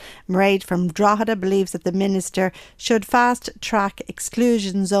 Okay. Mairead from Drogheda believes that the Minister should fast track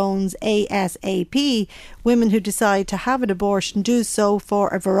exclusion zones ASAP. Women who decide to have an abortion do so for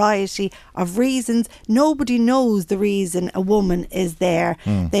a variety of reasons. Nobody knows the reason a woman is there.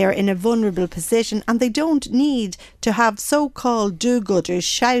 They are in a vulnerable position, and they don't need to have so-called do-gooders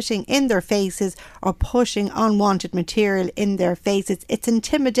shouting in their faces or pushing unwanted material in their faces. It's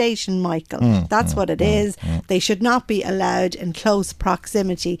intimidation, Michael. That's what it is. They should not be allowed in close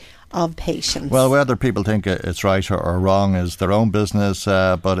proximity of patients. Well, whether people think it's right or wrong is their own business,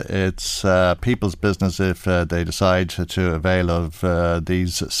 but it's people's business if they decide to avail of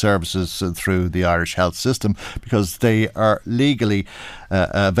these services through the Irish health system, because they are legally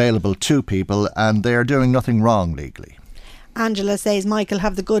available to people and they are doing nothing wrong legally. Angela says, Michael,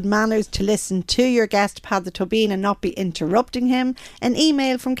 have the good manners to listen to your guest Paddy Tobin and not be interrupting him. An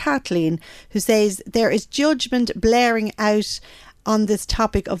email from Kathleen who says, there is judgment blaring out on this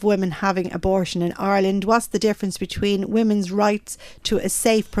topic of women having abortion in Ireland. What's the difference between women's rights to a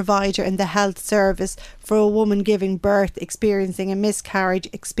safe provider in the health service for a woman giving birth, experiencing a miscarriage,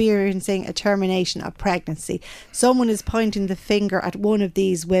 experiencing a termination of pregnancy? Someone is pointing the finger at one of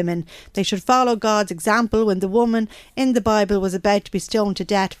these women. They should follow God's example. When the woman in the Bible was about to be stoned to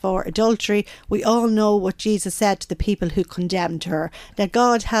death for adultery, we all know what Jesus said to the people who condemned her. Let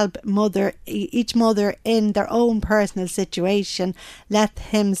God help each mother in their own personal situation. Let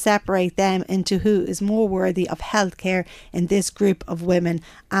him separate them into who is more worthy of healthcare in this group of women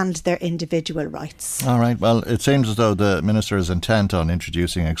and their individual rights. All right. Well, it seems as though the Minister is intent on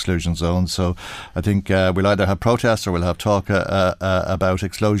introducing exclusion zones. So I think we'll either have protests or we'll have talk about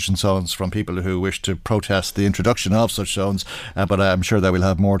exclusion zones from people who wish to protest the introduction of such zones. But I'm sure that we'll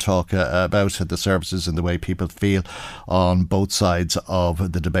have more talk about the services and the way people feel on both sides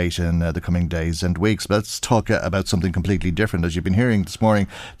of the debate in the coming days and weeks. But let's talk about something completely different. As you've been hearing this morning,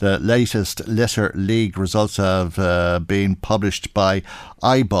 the latest Litter League results have been published by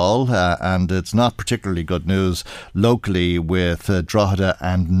Eyeball, and it's not particularly good news locally, with Drogheda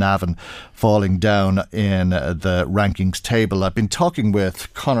and Navan falling down in the rankings table. I've been talking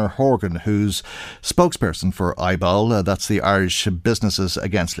with Conor Horgan, who's spokesperson for Eyeball. That's the Irish Businesses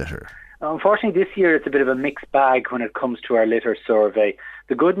Against Litter. Unfortunately, this year it's a bit of a mixed bag when it comes to our litter survey.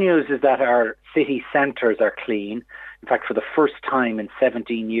 The good news is that our city centres are clean. In fact, for the first time in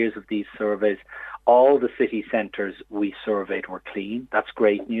 17 years of these surveys, all the city centres we surveyed were clean. That's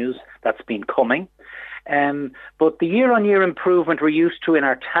great news. That's been coming. But the year-on-year improvement we're used to in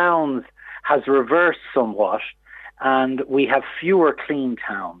our towns has reversed somewhat, and we have fewer clean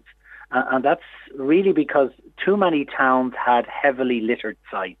towns. And that's really because too many towns had heavily littered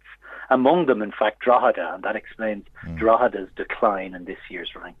sites. Among them, in fact, Drogheda, and that explains Drogheda's decline in this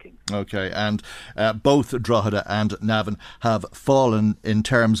year's ranking. OK, and both Drogheda and Navan have fallen in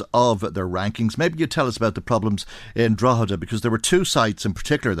terms of their rankings. Maybe you tell us about the problems in Drogheda, because there were two sites in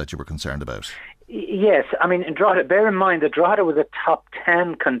particular that you were concerned about. Yes, I mean, in Drogheda, bear in mind that Drogheda was a top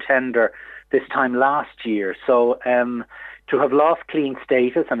 10 contender this time last year. So to have lost clean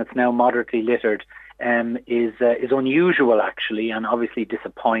status, and it's now moderately littered, is unusual, actually, and obviously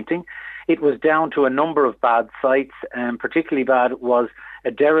disappointing. It was down to a number of bad sites. Particularly bad was a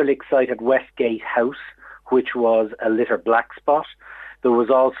derelict site at Westgate House, which was a litter black spot. There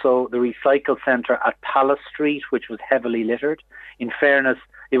was also the recycle centre at Palace Street, which was heavily littered. In fairness,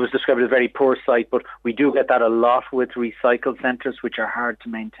 it was described as a very poor site, but we do get that a lot with recycle centres, which are hard to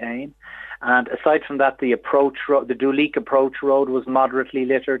maintain. And aside from that, the Duleek Approach Road was moderately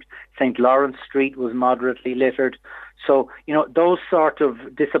littered. St. Lawrence Street was moderately littered. So, those sort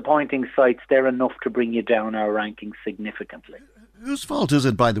of disappointing sites, they're enough to bring you down our rankings significantly. Whose fault is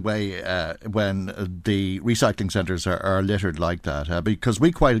it, by the way, when the recycling centres are littered like that? Because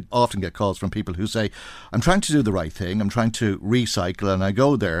we quite often get calls from people who say, I'm trying to do the right thing, I'm trying to recycle, and I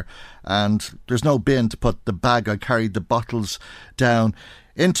go there and there's no bin to put the bag I carried the bottles down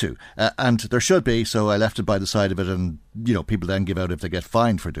into. And there should be, so I left it by the side of it, and, people then give out if they get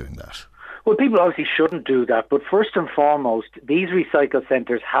fined for doing that. Well, people obviously shouldn't do that, but first and foremost, these recycle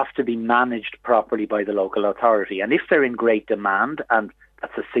centres have to be managed properly by the local authority. And if they're in great demand, and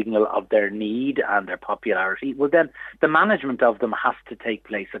that's a signal of their need and their popularity, well then the management of them has to take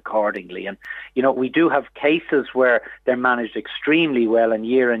place accordingly. And, we do have cases where they're managed extremely well, and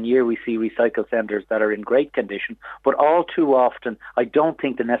year we see recycle centres that are in great condition, but all too often I don't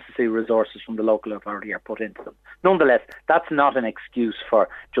think the necessary resources from the local authority are put into them. Nonetheless, that's not an excuse for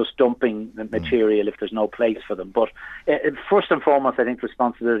just dumping the material if there's no place for them. But first and foremost, I think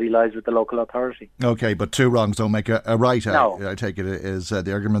responsibility lies with the local authority. OK, but two wrongs don't make a right. No. I take it is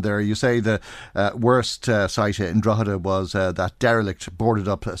the argument there. You say the worst site in Drogheda was that derelict boarded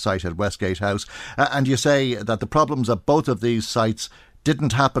up site at Westgate House, and you say that the problems at both of these sites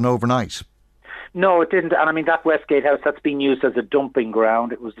didn't happen overnight. No, it didn't. And I mean, that Westgate House, that's been used as a dumping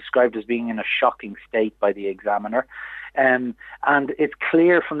ground. It was described as being in a shocking state by the Examiner. And it's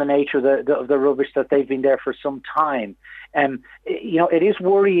clear from the nature of the rubbish that they've been there for some time. It is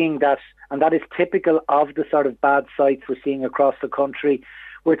worrying that, and that is typical of the sort of bad sites we're seeing across the country.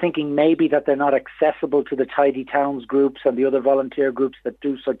 We're thinking maybe that they're not accessible to the Tidy Towns groups and the other volunteer groups that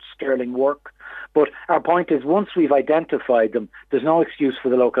do such sterling work. But our point is, once we've identified them, there's no excuse for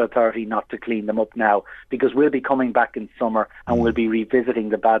the local authority not to clean them up now, because we'll be coming back in summer and we'll be revisiting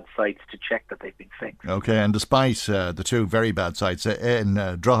the bad sites to check that they've been fixed. OK, and despite the two very bad sites in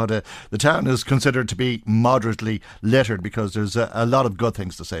Drogheda, the town is considered to be moderately littered, because there's a lot of good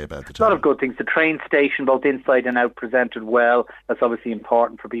things to say about the town. A lot of good things. The train station, both inside and out, presented well. That's obviously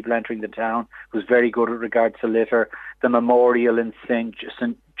important for people entering the town. It was very good with regard to litter. The memorial in St.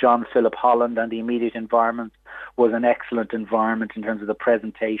 John Philip Holland and the immediate environment was an excellent environment in terms of the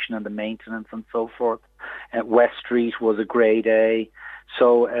presentation and the maintenance and so forth. West Street was a grade A.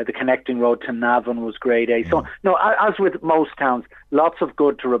 So the connecting road to Navan was grade A. So, no, as with most towns, lots of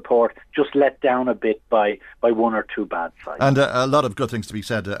good to report, just let down a bit by one or two bad sites. And a lot of good things to be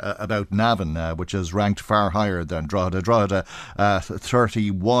said about Navan, which is ranked far higher than Drogheda. Drogheda,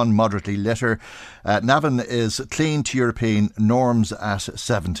 31, moderately litter. Navan is clean to European norms at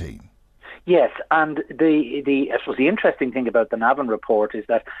 17. Yes, and I suppose the interesting thing about the Navan report is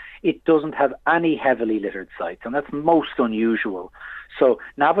that it doesn't have any heavily littered sites, and that's most unusual. So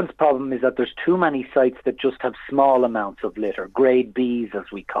Navan's problem is that there's too many sites that just have small amounts of litter, grade Bs as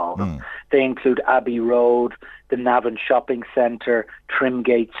we call them. They include Abbey Road, the Navan Shopping Centre,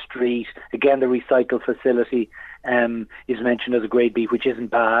 Trimgate Street. Again, the recycle facility is mentioned as a grade B, which isn't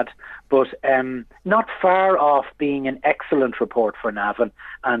bad, but not far off being an excellent report for Navan.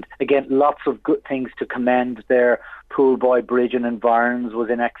 And again, lots of good things to commend there. Poolboy Bridge in Environs was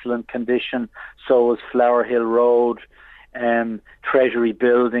in excellent condition. So was Flower Hill Road. Treasury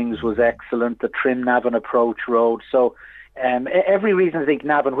Buildings was excellent. The Trim Navan Approach Road. So every reason I think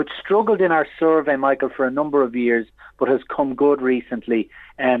Navan, which struggled in our survey, Michael, for a number of years, but has come good recently,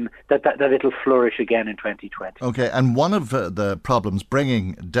 that it'll flourish again in 2020. Okay, and one of the problems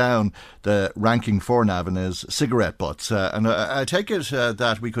bringing down the ranking for Navan is cigarette butts. And I take it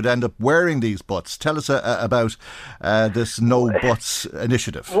that we could end up wearing these butts. Tell us about this No Butts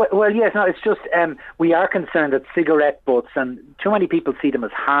initiative. Well, yes, no, it's just we are concerned that cigarette butts, and too many people see them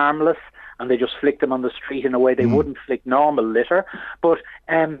as harmless, and they just flick them on the street in a way they wouldn't flick normal litter. But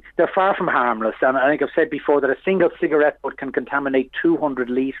they're far from harmless. And I think I've said before that a single cigarette butt can contaminate 200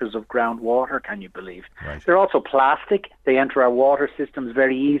 litres of groundwater, can you believe? Right. They're also plastic. They enter our water systems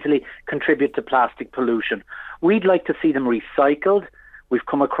very easily, contribute to plastic pollution. We'd like to see them recycled. We've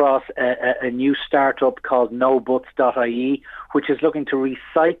come across a new startup called NoButts.ie, which is looking to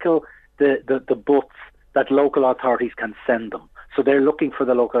recycle the butts that local authorities can send them. So they're looking for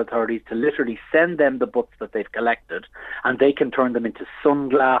the local authorities to literally send them the butts that they've collected, and they can turn them into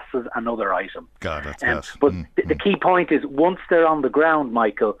sunglasses and other items. God, that's yes. But the key point is, once they're on the ground,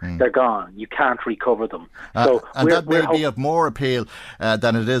 Michael, they're gone. You can't recover them. So and that may be of more appeal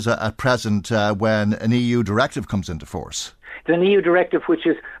than it is at present when an EU directive comes into force. It's an EU directive, which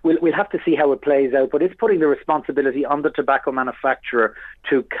is, we'll have to see how it plays out, but it's putting the responsibility on the tobacco manufacturer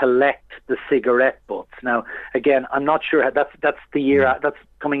to collect the cigarette butts. Now, again, I'm not sure that's the year that's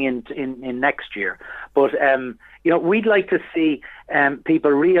coming in next year, but we'd like to see people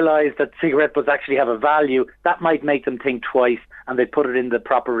realise that cigarette butts actually have a value. That might make them think twice, and they'd put it in the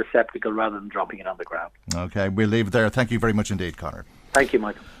proper receptacle rather than dropping it on the ground. Okay, we'll leave it there. Thank you very much indeed, Conor. Thank you,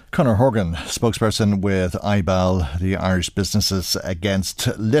 Michael. Conor Horgan, spokesperson with IBAL, the Irish Businesses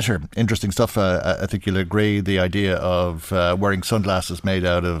Against Litter. Interesting stuff. I think you'll agree, the idea of wearing sunglasses made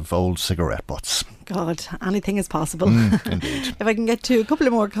out of old cigarette butts. God, anything is possible. Indeed. If I can get to a couple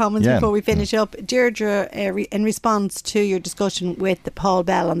of more comments before we finish up. Deirdre, in response to your discussion with Paul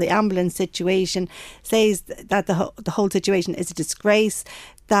Bell on the ambulance situation, says that the whole situation is a disgrace,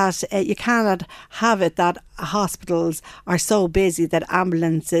 that you cannot have it that hospitals are so busy that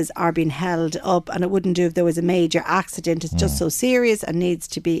ambulances are being held up, and it wouldn't do if there was a major accident. It's just so serious and needs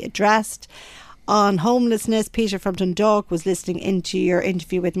to be addressed. On homelessness, Peter from Dundalk was listening into your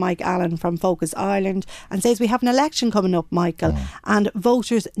interview with Mike Allen from Focus Ireland and says we have an election coming up, Michael, and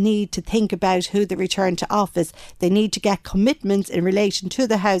voters need to think about who they return to office. They need to get commitments in relation to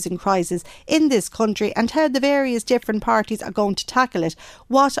the housing crisis in this country and how the various different parties are going to tackle it.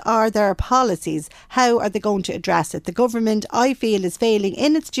 What are their policies? How are they going to address it? The government, I feel, is failing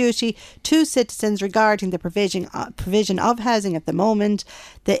in its duty to citizens regarding the provision of housing at the moment.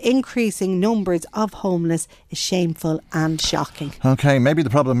 The increasing numbers of homeless is shameful and shocking. Okay, maybe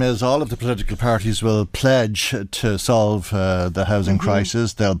the problem is all of the political parties will pledge to solve the housing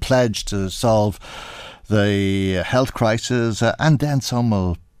crisis. They'll pledge to solve the health crisis, and then some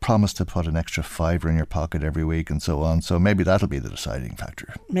will promise to put an extra £5 in your pocket every week and so on. So maybe that'll be the deciding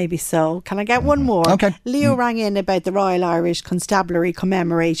factor. Maybe so. Can I get one more? Okay. Leo rang in about the Royal Irish Constabulary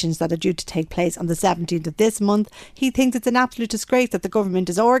commemorations that are due to take place on the 17th of this month. He thinks it's an absolute disgrace that the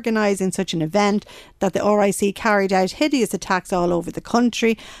government is organising such an event, that the RIC carried out hideous attacks all over the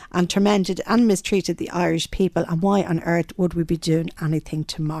country and tormented and mistreated the Irish people. And why on earth would we be doing anything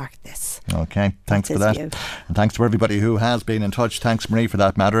to mark this? Okay, thanks for that. And thanks to everybody who has been in touch. Thanks, Marie, for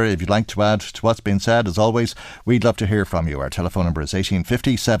that matter. If you'd like to add to what's been said, as always, we'd love to hear from you. Our telephone number is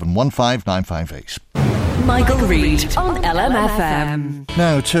 1850 715 958. Michael Reid on LMFM.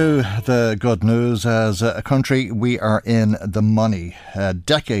 Now to the good news. As a country, we are in the money. A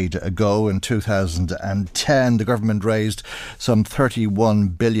decade ago, in 2010, the government raised some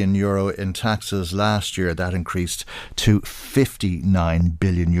 €31 billion in taxes. Last year, that increased to €59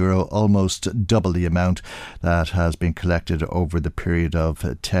 billion, almost double the amount that has been collected over the period of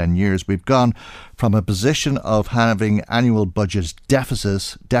 10 years. We've gone from a position of having annual budget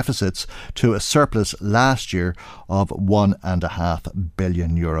deficits to a surplus last last year of €1.5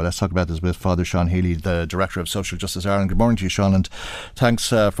 billion. Let's talk about this with Father Sean Healy, the Director of Social Justice Ireland. Good morning to you, Sean, and thanks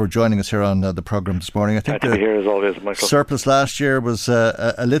for joining us here on the programme this morning. I think glad to be here as always, Michael. Surplus last year was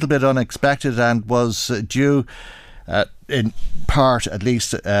a little bit unexpected and was due in part at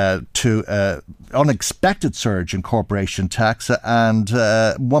least to unexpected surge in corporation tax and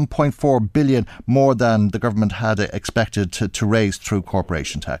 1.4 billion more than the government had expected to raise through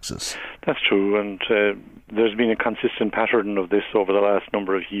corporation taxes. That's true, and there's been a consistent pattern of this over the last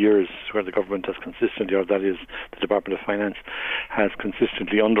number of years where the government has consistently, or that is the Department of Finance, has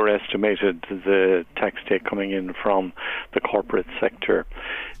consistently underestimated the tax take coming in from the corporate sector.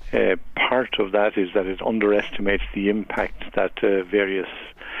 Part of that is that it underestimates the impact that various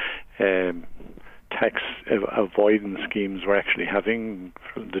tax avoidance schemes were actually having.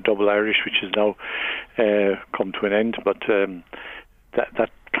 The Double Irish, which has now come to an end, but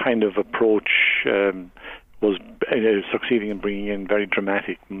that kind of approach was succeeding in bringing in very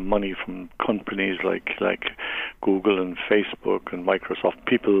dramatic money from companies like Google and Facebook and Microsoft,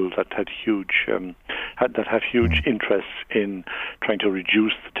 people that had huge interests in trying to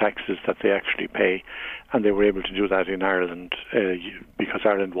reduce the taxes that they actually pay, and they were able to do that in Ireland because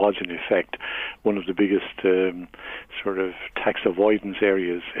Ireland was in effect one of the biggest sort of tax avoidance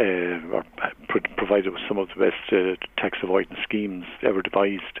areas, or provided with some of the best tax avoidance schemes ever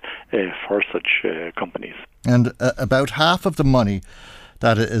devised for such companies. And about half of the money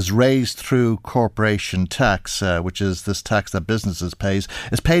that is raised through corporation tax, which is this tax that businesses pays,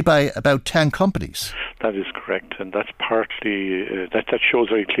 is paid by about 10 companies. That is correct, and that's partly that shows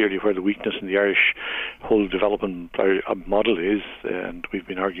very clearly where the weakness in the Irish whole development model is, and we've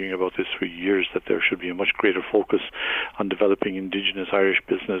been arguing about this for years, that there should be a much greater focus on developing indigenous Irish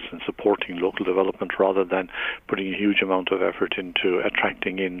business and supporting local development rather than putting a huge amount of effort into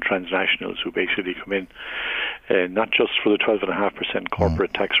attracting in transnationals who basically come in not just for the 12.5%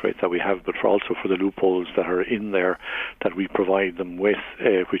 corporate tax rate that we have, but also for the loopholes that are in there that we provide them with,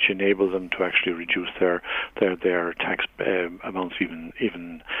 which enable them to actually reduce their tax amounts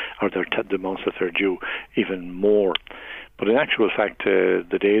even or the amounts that they're due even more. But in actual fact,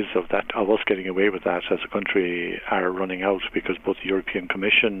 the days of us getting away with that as a country are running out, because both the European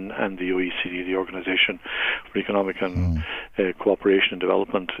Commission and the OECD, the Organisation for Economic and Cooperation and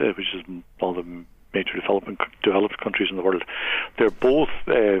Development, which is all the major developed countries in the world, they're both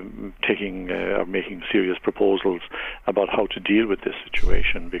making serious proposals about how to deal with this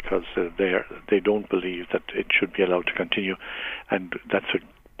situation, because they don't believe that it should be allowed to continue, and that's a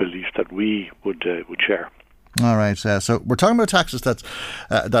belief that we would share. All right, so we're talking about taxes that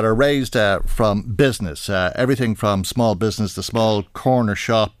are raised from business, everything from small business, the small corner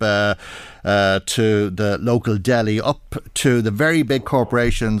shop, to the local deli, up to the very big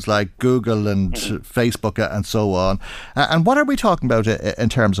corporations like Google and Facebook and so on. And what are we talking about in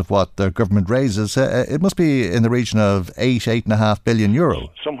terms of what the government raises? It must be in the region of €8.5 billion.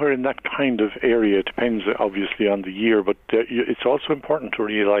 Somewhere in that kind of area. It depends obviously on the year, but it's also important to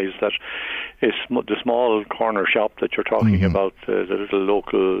realise that the small corner shop that you're talking about, the little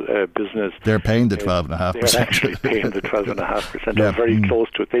local business, they're paying the 12.5%. They're actually paying the 12.5%. They're very close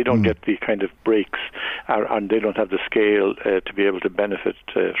to it. They don't get the kind of breaks, and they don't have the scale to be able to benefit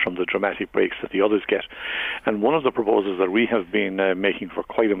from the dramatic breaks that the others get. And one of the proposals that we have been making for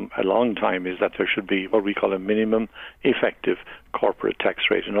quite a long time is that there should be what we call a minimum effective corporate tax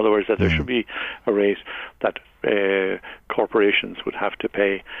rate. In other words, that there should be a rate that corporations would have to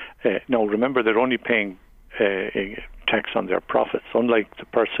pay. Now, remember, they're only paying tax on their profits, unlike the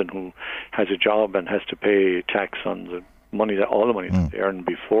person who has a job and has to pay tax on the money that they earn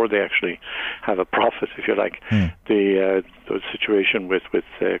before they actually have a profit, if you like. The situation with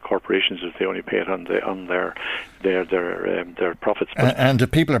corporations is they only pay it on their profits. And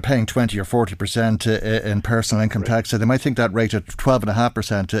if people are paying 20 or 40% in personal income tax, so they might think that rate of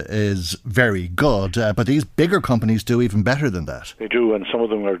 12.5% is very good, but these bigger companies do even better than that. They do, and some of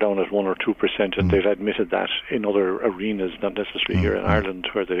them are down at 1 or 2%, and they've admitted that in other arenas, not necessarily here in Ireland,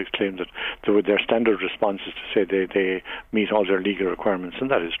 where they claim that their standard response is to say they meet all their legal requirements, and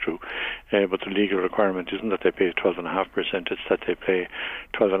that is true. But the legal requirement isn't that they pay 12.5%, it's that they pay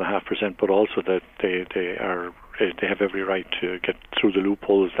 12.5%, but also that they are they have every right to get through the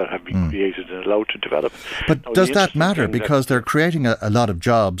loopholes that have been created and allowed to develop. But now, does that matter? Because they're creating a lot of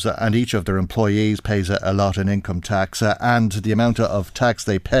jobs, and each of their employees pays a lot in income tax, and the amount of tax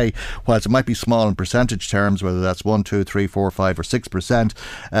they pay, whilst it might be small in percentage terms, whether that's 1, 2, 3, 4, 5 or 6%,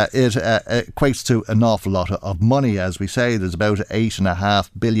 it equates to an awful lot of money. As we say, there's about 8.5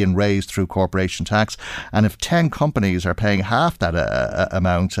 billion raised through corporation tax, and if 10 companies are paying half that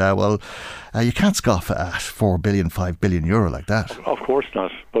amount, you can't scoff at 4 billion, 5 billion euro like that. Of course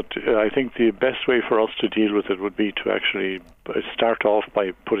not. But I think the best way for us to deal with it would be to actually start off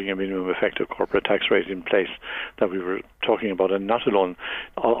by putting a minimum effective corporate tax rate in place that we were talking about, and not alone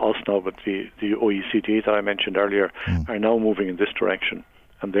us now, but the OECD that I mentioned earlier are now moving in this direction.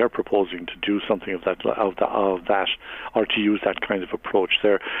 And they're proposing to do something of that, or to use that kind of approach.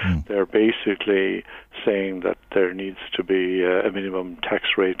 They're basically saying that there needs to be a minimum tax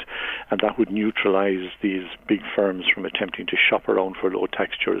rate, and that would neutralise these big firms from attempting to shop around for low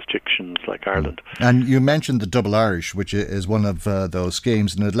tax jurisdictions like Ireland. And you mentioned the Double Irish, which is one of those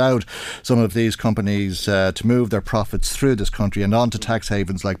schemes, and it allowed some of these companies to move their profits through this country and onto tax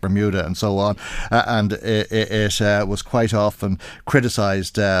havens like Bermuda and so on. And it was quite often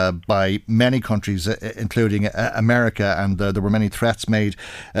criticised by many countries, including America, and there were many threats made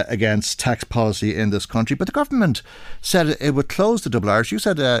against tax policy in this country. But the government said it would close the Double Irish. You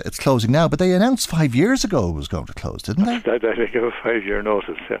said it's closing now, but they announced 5 years ago it was going to close, didn't they? They gave a 5-year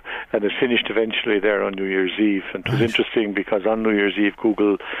notice, and it finished eventually there on New Year's Eve. And it was interesting because on New Year's Eve,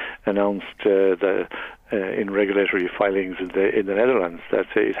 Google announced in regulatory filings in the Netherlands that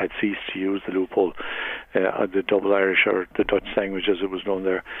it had ceased to use the loophole, the Double Irish, or the Dutch language as it was known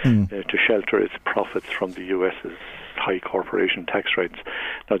there, to shelter its profits from the US's high corporation tax rates.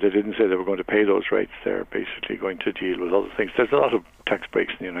 Now, they didn't say they were going to pay those rates. They're basically going to deal with other things. There's a lot of tax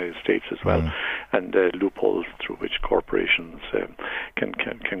breaks in the United States as well, and loopholes through which corporations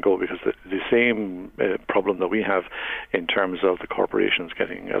can go, because the same problem that we have in terms of the corporations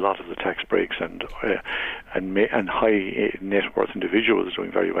getting a lot of the tax breaks and high net worth individuals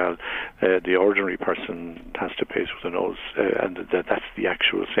doing very well, the ordinary person has to pay through the nose, and that's the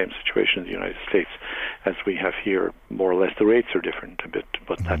actual same situation in the United States as we have here. More or less, the rates are different a bit,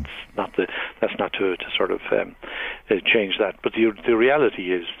 but that's not to sort of change that. But the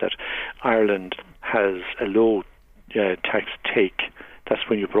reality is that Ireland has a low tax take. That's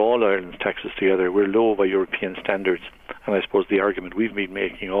when you put all Ireland's taxes together. We're low by European standards, and I suppose the argument we've been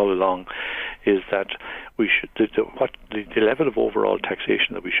making all along is that we should the level of overall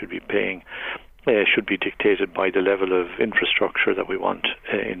taxation that we should be paying should be dictated by the level of infrastructure that we want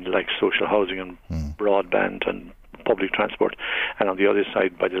in, like, social housing and broadband and public transport, and on the other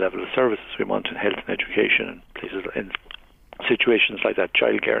side by the level of services we want in health and education and places in situations like that,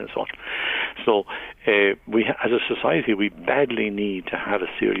 childcare and so on. So we, as a society, we badly need to have a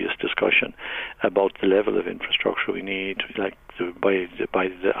serious discussion about the level of infrastructure we need, like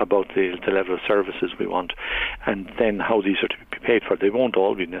about the level of services we want, and then how these are to be paid for. They won't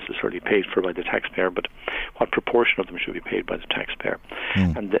all be necessarily paid for by the taxpayer, but what proportion of them should be paid by the taxpayer,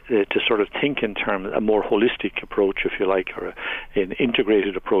 and to sort of think in terms a more holistic approach, if you like, or an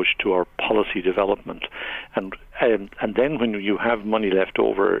integrated approach to our policy development, and then when you have money left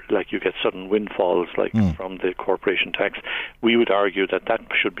over, like you get sudden windfalls like from the corporation tax, we would argue that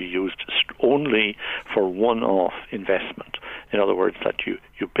should be used only for one-off investment. In other words, that you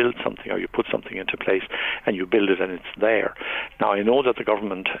build something or you put something into place and you build it and it's there. Now, I know that the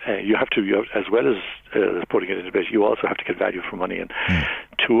government, you have to, as well as putting it into place, you also have to get value for money. And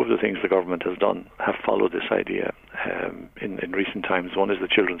two of the things the government has done have followed this idea in recent times. One is the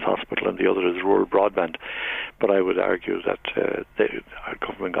Children's Hospital and the other is rural broadband. But I would argue that our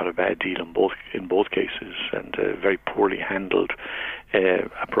government got a bad deal in both cases, and a very poorly handled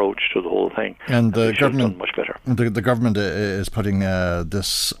approach to the whole thing. And the government much better. The government is putting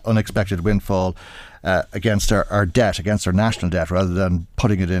this unexpected windfall against our debt, against our national debt, rather than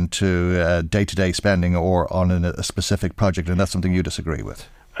putting it into day-to-day spending or on a specific project, and that's something you disagree with.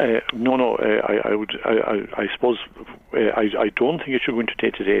 No. I suppose I don't think it should go into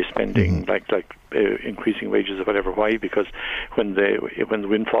day-to-day spending, like increasing wages or whatever. Why? Because when the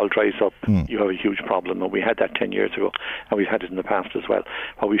windfall dries up, you have a huge problem, and we had that 10 years ago, and we've had it in the past as well.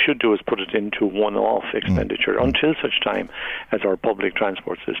 What we should do is put it into one-off expenditure until such time as our public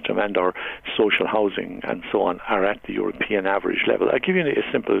transport system and our social housing and so on are at the European average level. I'll give you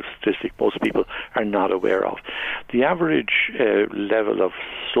a simple statistic most people are not aware of. The average level of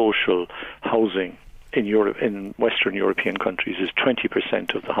social housing in Europe, in Western European countries, is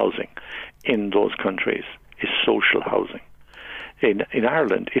 20% of the housing in those countries is social housing. In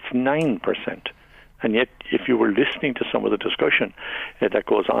Ireland, it's 9%. And yet, if you were listening to some of the discussion that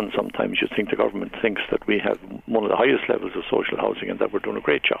goes on, sometimes you think the government thinks that we have one of the highest levels of social housing and that we're doing a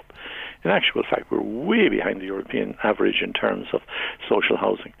great job. In actual fact, we're way behind the European average in terms of social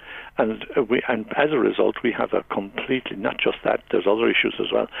housing. And as a result, we have a completely, not just that, there's other issues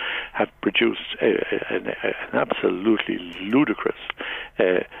as well, have produced an absolutely ludicrous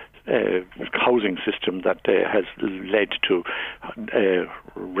housing system that has led to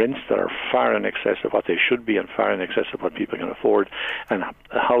rents that are far in excess of what they should be and far in excess of what people can afford, and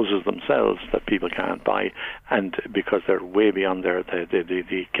houses themselves that people can't buy, and because they're way beyond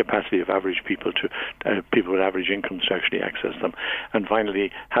the capacity of average people to people with average incomes to actually access them. And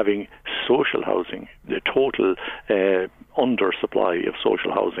finally, having social housing, the total undersupply of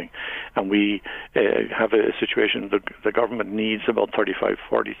social housing, and we have a situation that the government needs about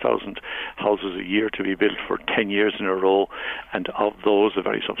 40,000 houses a year to be built for 10 years in a row, and of those a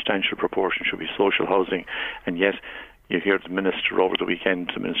very substantial proportion should be social housing. And yet you hear the minister over the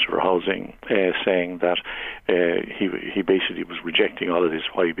weekend, the Minister for Housing, saying that he basically was rejecting all of this.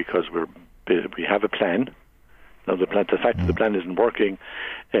 Why? Because we have a plan. Now, the fact that the plan isn't working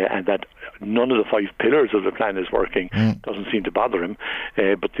and that none of the 5 pillars of the plan is working doesn't seem to bother him.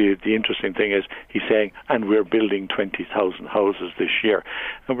 But the interesting thing is he's saying, and we're building 20,000 houses this year.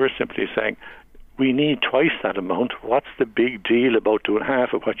 And we're simply saying, we need twice that amount. What's the big deal about doing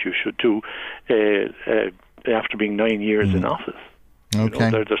half of what you should do after being 9 years in office? Okay.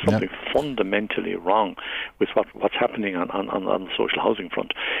 You know, there's something fundamentally wrong with what's happening on the social housing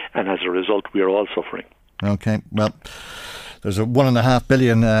front. And as a result, we are all suffering. Okay, well, there's a $1.5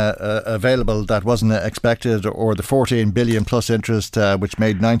 billion available that wasn't expected, or the 14 billion plus interest, which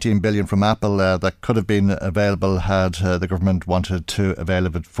made 19 billion from Apple, that could have been available had the government wanted to avail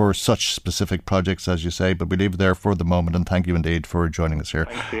of it for such specific projects, as you say. But we leave it there for the moment, and thank you indeed for joining us here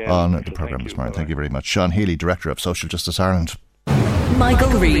on the programme this morning. Thank you very much. Sean Healy, Director of Social Justice Ireland.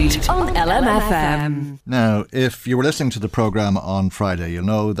 Michael Reid on LMFM. Now, if you were listening to the programme on Friday, you'll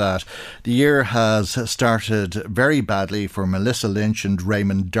know that the year has started very badly for Melissa Lynch and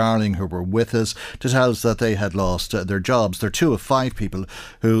Raymond Darling, who were with us, to tell us that they had lost their jobs. They're 2 of 5 people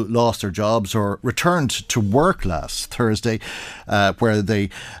who lost their jobs or returned to work last Thursday, where they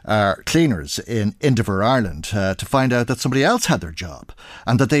are cleaners in Indover, Ireland, to find out that somebody else had their job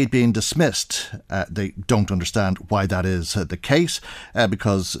and that they'd been dismissed. They don't understand why that is the case.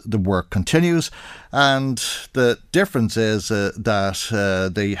 Because the work continues, and the difference is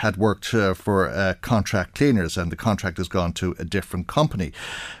that they had worked for contract cleaners, and the contract has gone to a different company.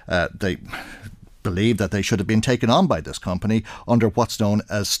 They believe that they should have been taken on by this company under what's known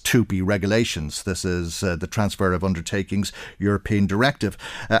as TUPE regulations. This is the Transfer of Undertakings European Directive.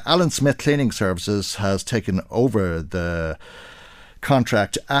 Alan Smith Cleaning Services has taken over the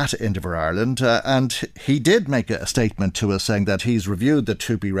contract at Indover, Ireland, and he did make a statement to us saying that he's reviewed the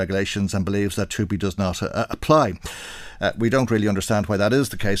TUPE regulations and believes that TUPE does not apply. We don't really understand why that is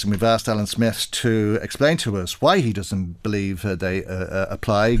the case, and we've asked Alan Smith to explain to us why he doesn't believe they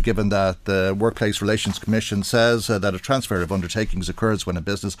apply, given that the Workplace Relations Commission says that a transfer of undertakings occurs when a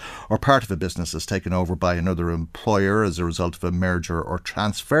business or part of a business is taken over by another employer as a result of a merger or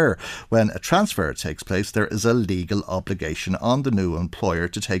transfer. When a transfer takes place, there is a legal obligation on the new employer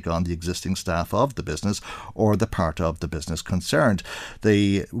to take on the existing staff of the business or the part of the business concerned.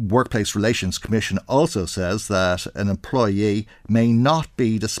 The Workplace Relations Commission also says that an employee may not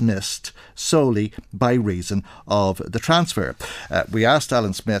be dismissed solely by reason of the transfer. We asked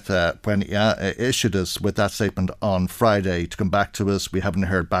Alan Smith when he issued us with that statement on Friday to come back to us. We haven't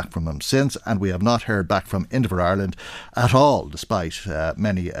heard back from him since, and we have not heard back from Indover Ireland at all, despite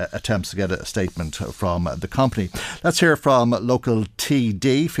many attempts to get a statement from the company. Let's hear from local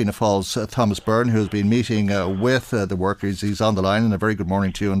TD, Fianna Fáil's Thomas Byrne, who has been meeting with the workers. He's on the line, and a very good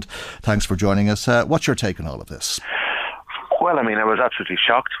morning to you, and thanks for joining us. What's your take on all of this? Well, I mean, I was absolutely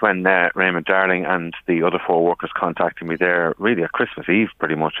shocked when Raymond Darling and the other 4 workers contacted me there, really at Christmas Eve,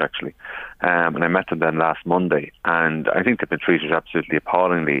 pretty much, actually. And I met them then last Monday. And I think they've been treated absolutely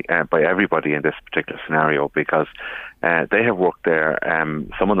appallingly by everybody in this particular scenario, because they have worked there,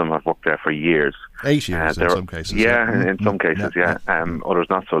 some of them have worked there for years. 8 years in some cases. Yeah, in some cases, yeah. Others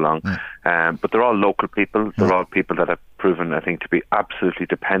not so long. But they're all local people. They're all people that have proven, I think, to be absolutely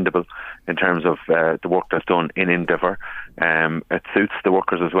dependable in terms of the work that's done in Indover. It suits the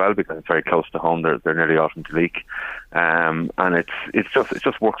workers as well because it's very close to home. They're nearly off in Leek, and it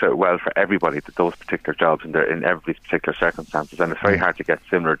just works out well for everybody, that those particular jobs in every particular circumstances, and it's very hard to get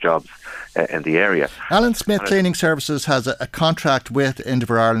similar jobs in the area. Alan Smith Cleaning Services has a contract with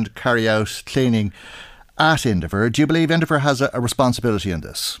Indover Ireland to carry out cleaning at Indover. Do you believe Indover has a responsibility in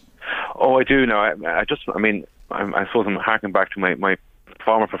this? Oh, I do now. I suppose I'm harking back to my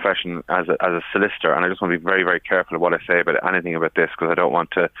former profession as a solicitor, and I just want to be very, very careful of what I say about anything about this, because I don't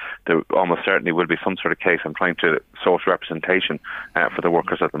want to. There almost certainly will be some sort of case. I'm trying to source representation for the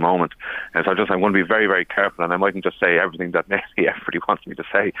workers at the moment, and so I want to be very, very careful, and I mightn't just say everything that maybe everybody wants me to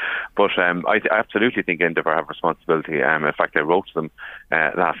say, but I absolutely think Endeavour have responsibility. In fact, I wrote to them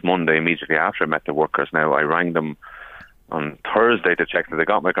last Monday immediately after I met the workers. Now, I rang them on Thursday to check that they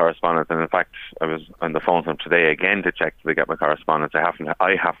got my correspondence, and in fact I was on the phone to them today again to check that they got my correspondence. I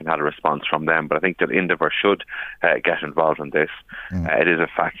haven't had a response from them, but I think that Endeavour should get involved in this. It is a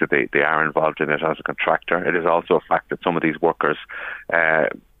fact that they are involved in it as a contractor. It is also a fact that some of these workers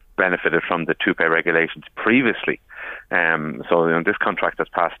benefited from the two-pay regulations previously. So this contract has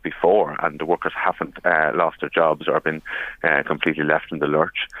passed before, and the workers haven't lost their jobs or been completely left in the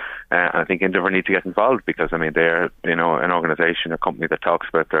lurch. I think Endeavour need to get involved, because they're an organisation, a company that talks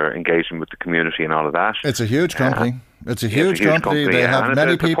about their engagement with the community and all of that. It's a huge company. It's a huge company. They have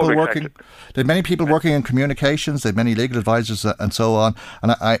many people working. They have many people working in communications. They have many legal advisors and so on.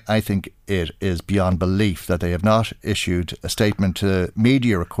 And I think it is beyond belief that they have not issued a statement to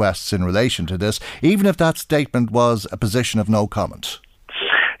media requests in relation to this, even if that statement was a position of no comment.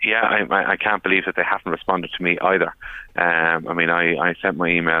 Yeah, I can't believe that they haven't responded to me either. I sent my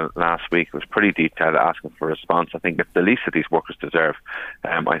email last week. It was pretty detailed, asking for a response. I think it's the least that these workers deserve.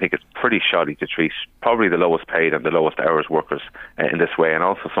 I think it's pretty shoddy to treat probably the lowest paid and the lowest hours workers in this way, and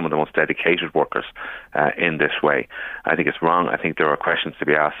also some of the most dedicated workers in this way. I think it's wrong. I think there are questions to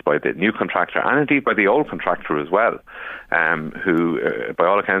be asked by the new contractor, and indeed by the old contractor as well, who, by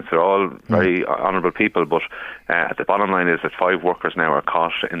all accounts, are all very honourable people, but the bottom line is that 5 workers now are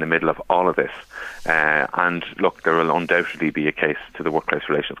caught in the middle of all of this. And look, there will undoubtedly be a case to the Workplace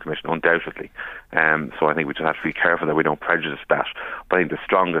Relations Commission, undoubtedly. So I think we just have to be careful that we don't prejudice that. But I think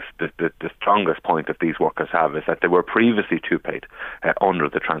the strongest point that these workers have is that they were previously two-paid under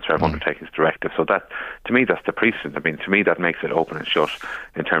the Transfer of Undertakings Directive. So that, to me, that's the precedent. To me, that makes it open and shut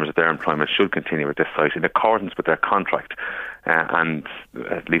in terms of their employment should continue at this site in accordance with their contract. And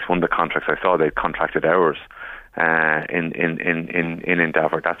at least one of the contracts I saw, they contracted hours in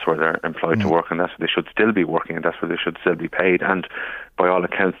Endeavour. That's where they're employed to work, and that's where they should still be working, and that's where they should still be paid. And by all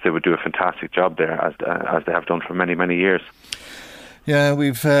accounts, they would do a fantastic job there, as they have done for many, many years. Yeah,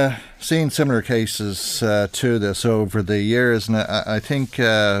 we've seen similar cases to this over the years, and I think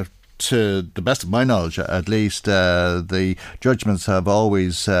to the best of my knowledge, at least, the judgments have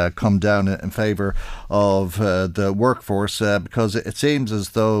always come down in favour of the workforce, because it seems as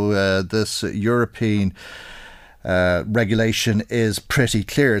though this European regulation is pretty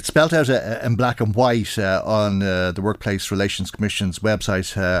clear. It's spelled out in black and white on the Workplace Relations Commission's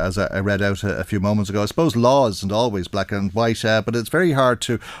website, as I read out a few moments ago. I suppose law isn't always black and white, but it's very hard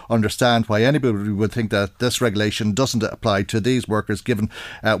to understand why anybody would think that this regulation doesn't apply to these workers, given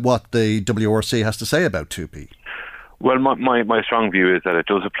what the WRC has to say about 2P. Well, my strong view is that it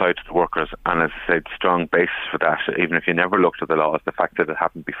does apply to the workers, and as I said, strong basis for that, even if you never looked at the law, is the fact that it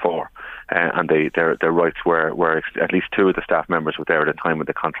happened before, and their rights were at least 2 of the staff members were there at a time when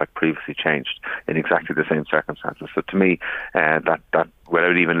the contract previously changed in exactly the same circumstances. So to me, that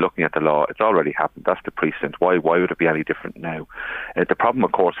without even looking at the law, it's already happened. That's the precedent. Why would it be any different now? The problem,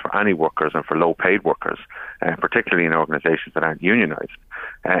 of course, for any workers and for low-paid workers, particularly in organisations that aren't unionised,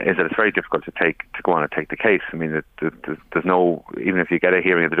 is that it's very difficult to go on and take the case. There's no, even if you get a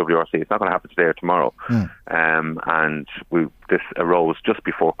hearing at the WRC, it's not going to happen today or tomorrow. And this arose just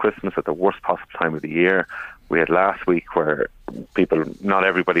before Christmas at the worst possible time of the year. We had last week where people, not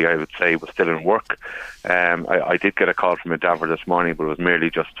everybody I would say, was still in work. I did get a call from Endeavour this morning, but it was merely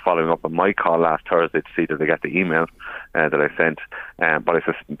just following up on my call last Thursday to see that they get the email that I sent. But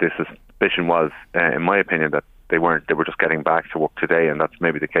the suspicion was, in my opinion, that they were just getting back to work today, and that's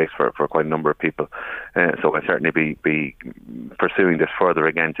maybe the case for quite a number of people. So I'd certainly be pursuing this further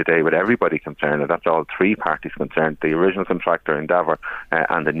again today with everybody concerned, and that's all 3 parties concerned: the original contractor, Endeavour,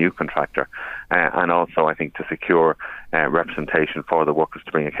 and the new contractor. And also, I think, to secure representation for the workers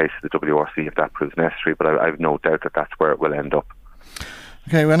to bring a case to the WRC if that proves necessary. But I've no doubt that that's where it will end up.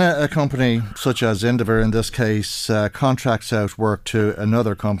 Okay, when a company such as Endeavour in this case contracts out work to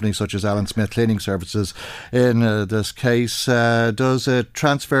another company such as Alan Smith Cleaning Services in this case, does it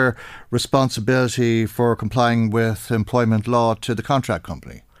transfer responsibility for complying with employment law to the contract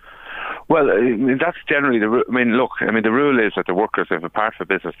company? Well, that's generally the rule. The rule is that the workers, if a part of a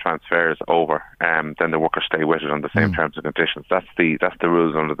business transfers over, then the workers stay with it on the same terms and conditions. That's the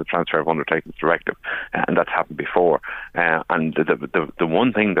rules under the Transfer of Undertakings Directive, and that's happened before. And the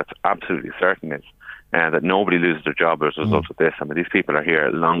one thing that's absolutely certain is that nobody loses their job as a result of this. I mean, these people are here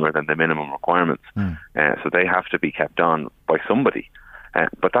longer than the minimum requirements, so they have to be kept on by somebody.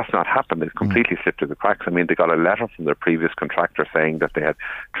 But that's not happened. They've completely slipped through the cracks. I mean, they got a letter from their previous contractor saying that they had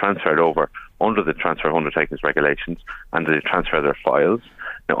transferred over under the transfer undertakings regulations and they transferred their files.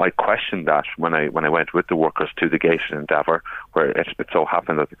 Now, I questioned that when I went with the workers to the gate in Endeavour, where it so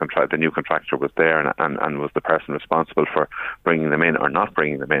happened that the new contractor was there and was the person responsible for bringing them in or not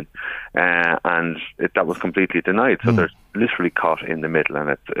bringing them in, and that was completely denied. So they're literally caught in the middle, and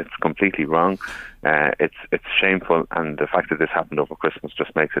it's completely wrong. It's shameful, and the fact that this happened over Christmas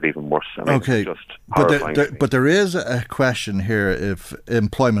just makes it even worse. I mean, okay, it's just horrifying. but there is a question here if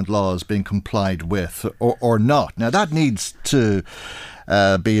employment law is being complied with or not. Now that needs to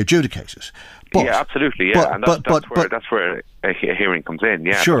be adjudicated. But, yeah, absolutely. Yeah, and that's where a hearing comes in.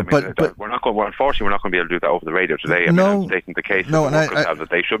 Yeah, sure. I mean, but we're not going. Unfortunately, we're not going to be able to do that over the radio today. I mean, I'm taking the case that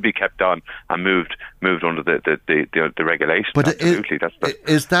they should be kept on and moved under the regulations. But absolutely,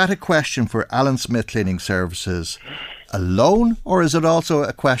 is that a question for Alan Smith Cleaning Services alone, or is it also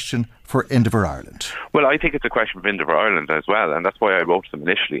a question for Endeavour Ireland? Well, I think it's a question for Endeavour Ireland as well, and that's why I wrote to them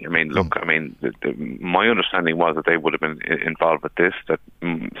initially. I mean, look, I mean, my understanding was that they would have been involved with this, that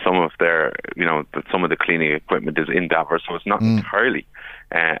some of the cleaning equipment is Endeavour, so it's not entirely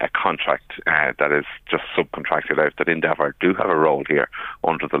a contract that is just subcontracted out, that Endeavour do have a role here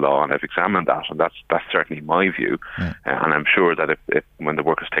under the law, and I've examined that, and that's certainly my view. And I'm sure that if when the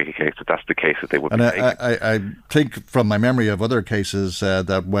workers take a case, that's the case that they would be taking. I think from my memory of other cases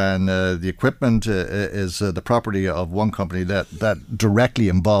that when the equipment is the property of one company, that directly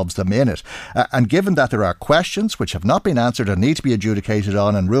involves them in it. And given that there are questions which have not been answered and need to be adjudicated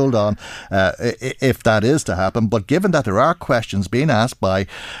on and ruled on if that is to happen, but given that there are questions being asked by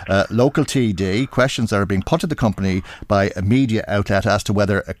local TD, questions that are being put to the company by a media outlet as to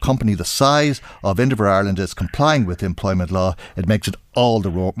whether a company the size of Endeavour Ireland is complying with employment law, it makes it all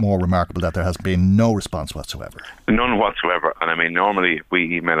the more remarkable that there has been no response whatsoever. None whatsoever. And I mean, normally if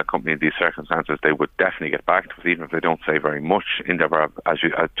we email a company in these circumstances, they would definitely get back to us, even if they don't say very much. Endeavour,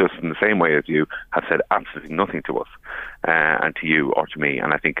 just in the same way as you, have said absolutely nothing to us and to you or to me.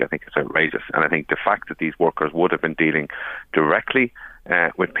 And I think it's outrageous. And I think the fact that these workers would have been dealing directly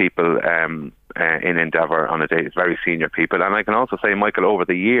with people in Endeavour on a day, it's very senior people. And I can also say, Michael, over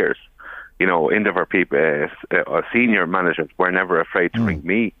the years, you know, Endeavour people, senior managers were never afraid to ring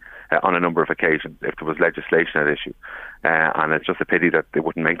me on a number of occasions if there was legislation at issue. And it's just a pity that they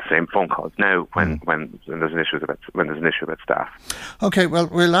wouldn't make the same phone calls now when there's an issue about staff. Okay, well,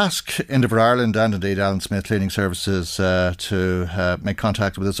 we'll ask Endeavour Ireland and indeed Alan Smith Cleaning Services to make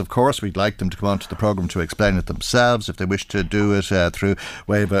contact with us. Of course, we'd like them to come onto the programme to explain it themselves. If they wish to do it through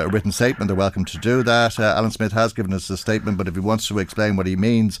way of a written statement, they're welcome to do that. Alan Smith has given us a statement, but if he wants to explain what he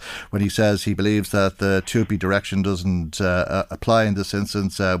means when he says he believes that the 2P direction doesn't apply in this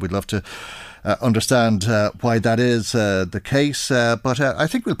instance, we'd love to understand why that is the case, but I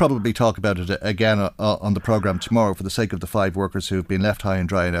think we'll probably talk about it again on the programme tomorrow for the sake of the 5 workers who've been left high and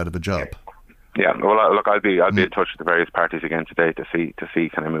dry and out of a job. Yeah, well, look, I'll be in touch with the various parties again today to see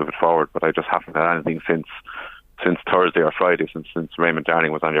can I move it forward, but I just haven't had anything since Thursday or Friday, since Raymond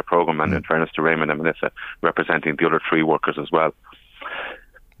Darling was on your programme, and in fairness to Raymond and Melissa, representing the other 3 workers as well.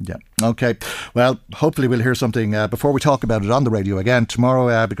 Yeah. Okay. Well, hopefully we'll hear something before we talk about it on the radio again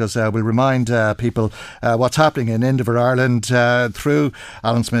tomorrow, because we'll remind people what's happening in Endeavour Ireland through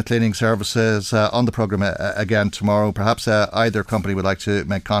Alan Smith Cleaning Services on the programme again tomorrow. Perhaps either company would like to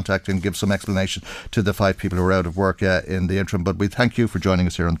make contact and give some explanation to the 5 people who are out of work in the interim. But we thank you for joining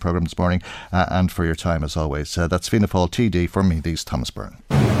us here on the programme this morning and for your time as always. That's Fianna Fáil TD for me, these Thomas Byrne.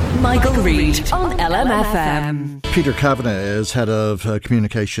 Michael Reid on LMFM. Peter Kavanagh is Head of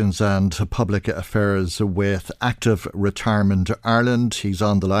Communications and Public Affairs with Active Retirement Ireland. He's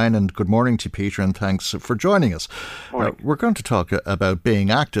on the line, and good morning to Peter, and thanks for joining us. We're going to talk about being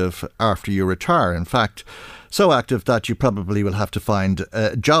active after you retire. In fact, so active that you probably will have to find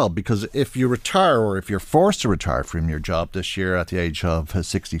a job, because if you retire, or if you're forced to retire from your job this year at the age of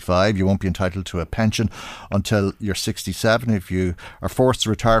 65, you won't be entitled to a pension until you're 67. If you are forced to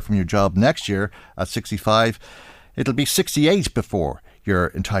retire from your job next year at 65, it'll be 68 before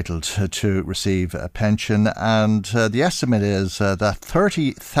you're entitled to receive a pension. And the estimate is that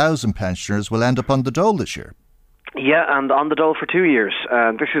 30,000 pensioners will end up on the dole this year. Yeah, and on the dole for 2 years.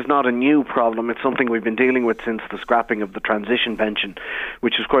 This is not a new problem. It's something we've been dealing with since the scrapping of the transition pension,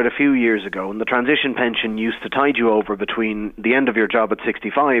 which was quite a few years ago. And the transition pension used to tide you over between the end of your job at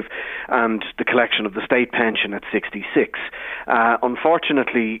 65 and the collection of the state pension at 66.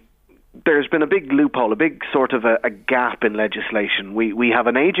 Unfortunately, there's been a big loophole, a big sort of a gap in legislation. We have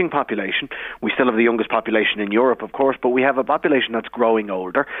an ageing population. We still have the youngest population in Europe, of course, but we have a population that's growing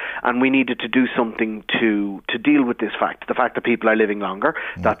older, and we needed to do something to deal with this fact, the fact that people are living longer,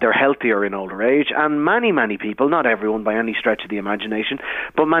 that they're healthier in older age, and many people, not everyone by any stretch of the imagination,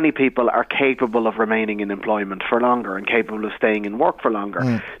 but many people are capable of remaining in employment for longer and capable of staying in work for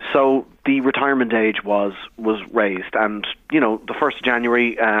longer. So the retirement age was raised, and the 1st of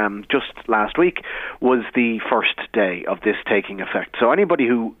January, just last week, was the first day of this taking effect. So anybody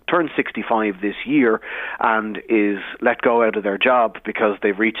who turns 65 this year and is let go out of their job because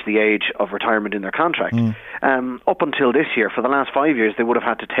they've reached the age of retirement in their contract, up until this year, for the last 5 years, they would have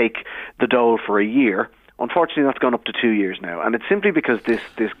had to take the dole for a year. Unfortunately, that's gone up to 2 years now, and it's simply because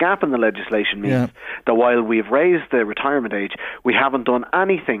this gap in the legislation means that while we've raised the retirement age, we haven't done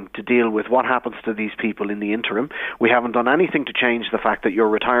anything to deal with what happens to these people in the interim. We haven't done anything to change the fact that your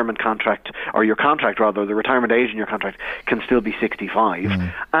retirement contract, or your contract rather, the retirement age in your contract can still be 65.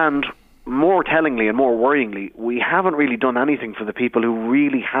 And more tellingly and more worryingly, we haven't really done anything for the people who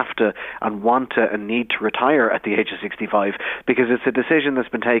really have to and want to and need to retire at the age of 65, because it's a decision that's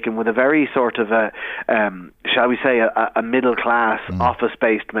been taken with a very sort of shall we say, a middle-class,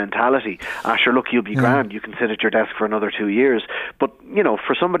 office-based mentality. Sure, look, you'll be grand, you can sit at your desk for another 2 years. But,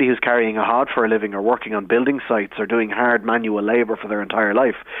 for somebody who's carrying a hod for a living or working on building sites or doing hard manual labour for their entire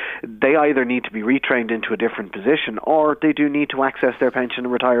life, they either need to be retrained into a different position, or they do need to access their pension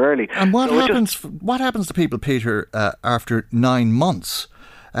and retire early. And what happens to people, Peter, after 9 months?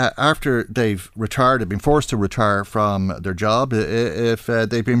 After they've retired, have been forced to retire from their job, if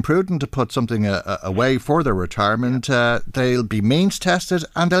they've been prudent to put something away for their retirement, they'll be means tested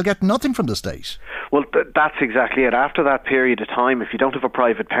and they'll get nothing from the state. Well, that's exactly it. After that period of time, if you don't have a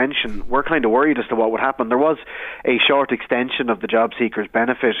private pension, we're kind of worried as to what would happen. There was a short extension of the job seekers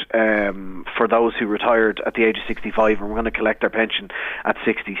benefit for those who retired at the age of 65 and were going to collect their pension at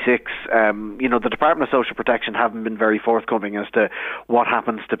 66. The Department of Social Protection haven't been very forthcoming as to what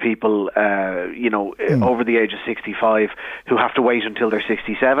happens to people, over the age of 65 who have to wait until they're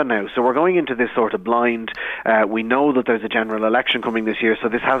 67 now. So we're going into this sort of blind. We know that there's a general election coming this year, so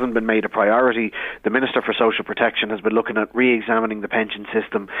this hasn't been made a priority. The Minister for Social Protection has been looking at re-examining the pension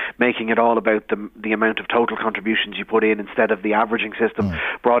system, making it all about the amount of total contributions you put in instead of the averaging system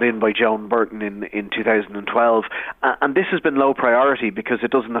brought in by Joan Burton in 2012. And this has been low priority because it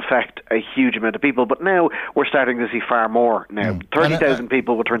doesn't affect a huge amount of people. But now we're starting to see far more now. 30,000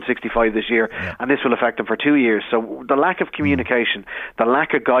 people will turn 65 this year, and this will affect them for 2 years. So the lack of communication, the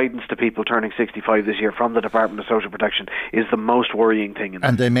lack of guidance to people turning 65 this year from the Department of Social Protection is the most worrying thing.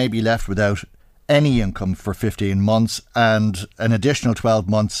 And they may be left without any income for 15 months and an additional 12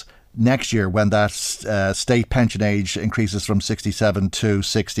 months next year when that state pension age increases from 67 to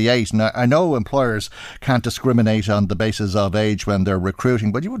 68. Now, I know employers can't discriminate on the basis of age when they're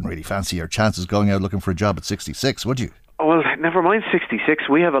recruiting, but you wouldn't really fancy your chances going out looking for a job at 66, would you? Well, never mind 66.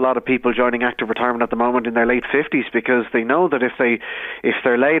 We have a lot of people joining active retirement at the moment in their late 50s because they know that if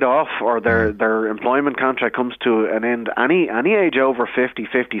they're laid off or their employment contract comes to an end, any age over 50,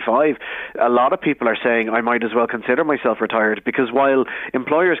 55, a lot of people are saying I might as well consider myself retired, because while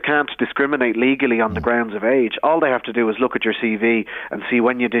employers can't discriminate legally on the grounds of age, all they have to do is look at your CV and see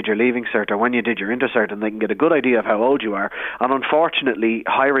when you did your leaving cert or when you did your intercert, and they can get a good idea of how old you are. And unfortunately,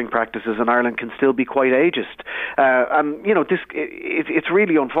 hiring practices in Ireland can still be quite ageist. It's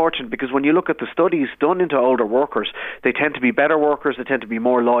really unfortunate, because when you look at the studies done into older workers, they tend to be better workers, they tend to be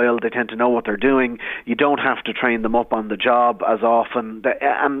more loyal, they tend to know what they're doing. You don't have to train them up on the job as often,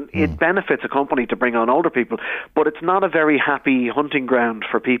 and it benefits a company to bring on older people, but it's not a very happy hunting ground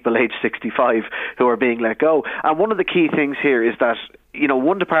for people aged 65 who are being let go. And one of the key things here is that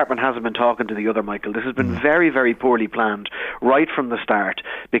one department hasn't been talking to the other, Michael. This has been very, very poorly planned right from the start,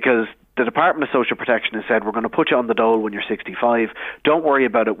 because the Department of Social Protection has said, we're going to put you on the dole when you're 65. Don't worry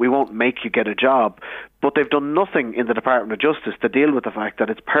about it. We won't make you get a job. But they've done nothing in the Department of Justice to deal with the fact that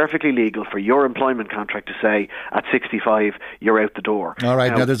it's perfectly legal for your employment contract to say at 65 you're out the door. All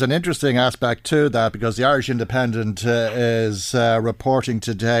right. Now there's an interesting aspect to that, because the Irish Independent is reporting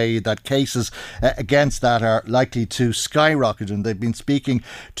today that cases against that are likely to skyrocket, and they've been speaking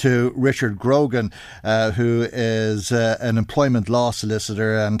to Richard Grogan, who is an employment law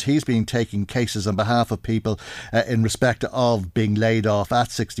solicitor, and he's been been taking cases on behalf of people in respect of being laid off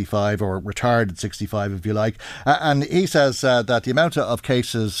at 65 or retired at 65, if you like. And he says that the amount of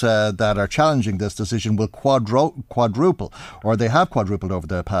cases that are challenging this decision will quadruple, or they have quadrupled over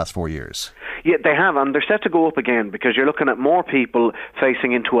the past 4 years. Yeah, they have, and they're set to go up again because you're looking at more people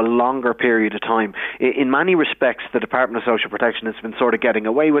facing into a longer period of time. In many respects, the Department of Social Protection has been sort of getting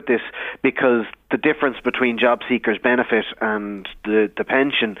away with this because the difference between job seekers' benefit and the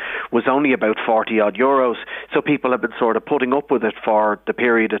pension was only about 40 odd euros. So people have been sort of putting up with it for the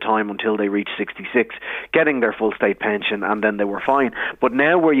period of time until they reach 66, getting their full state pension, and then they were fine. But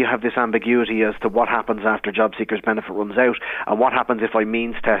now where you have this ambiguity as to what happens after job seekers' benefit runs out, and what happens if I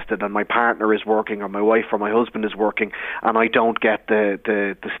means tested and my partner is working or my wife or my husband is working and I don't get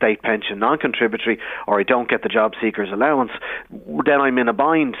the state pension non-contributory, or I don't get the job seekers allowance, then I'm in a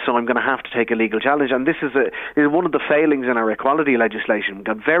bind, so I'm going to have to take a legal challenge. And this is one of the failings in our equality legislation. We've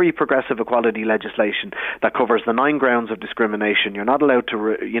got very progressive equality legislation that covers the 9 grounds of discrimination. You're not allowed to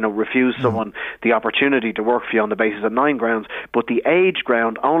refuse someone the opportunity to work for you on the basis of 9 grounds, but the age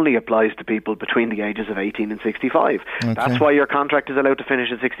ground only applies to people between the ages of 18 and 65. Okay. That's why your contract is allowed to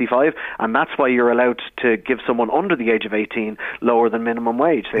finish at 65, and that's why you're allowed to give someone under the age of 18 lower than minimum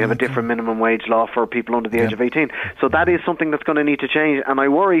wage. They have a different minimum wage law for people under the age of 18. So that is something that's going to need to change, and I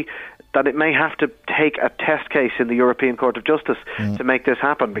worry that it may have to take a test case in the European Court of Justice to make this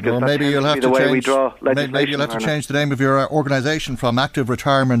happen, because maybe you'll have to the way we draw legislation. Maybe you'll have to change the name of your organisation from Active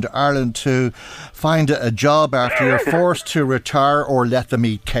Retirement Ireland to Find a Job After You're Forced to Retire, or Let Them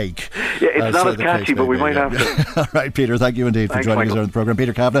Eat Cake. Yeah, it's not as catchy, but we might have to. All right, Peter, thank you indeed for joining us on the programme.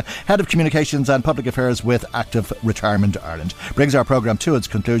 Peter Kavanagh, Head of Communications and Public Affairs with Active Retirement Ireland. Brings our programme to its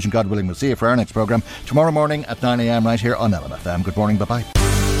conclusion. God willing, we'll see you for our next programme tomorrow morning at 9 a.m. right here on LMFM. Good morning, bye-bye.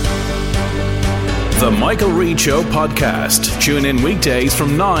 The Michael Reid Show podcast. Tune in weekdays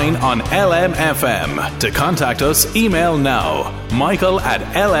from 9 on LMFM. To contact us, email now,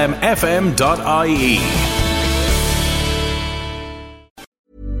 michael@lmfm.ie.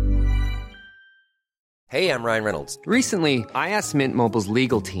 Hey, I'm Ryan Reynolds. Recently, I asked Mint Mobile's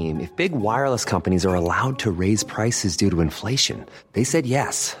legal team if big wireless companies are allowed to raise prices due to inflation. They said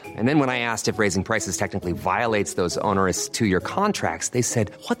yes. And then when I asked if raising prices technically violates those onerous 2-year contracts, they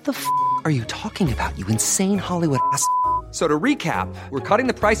said, "What the f*** are you talking about, you insane Hollywood ass?" So to recap, we're cutting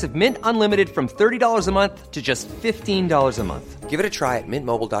the price of Mint Unlimited from $30 a month to just $15 a month. Give it a try at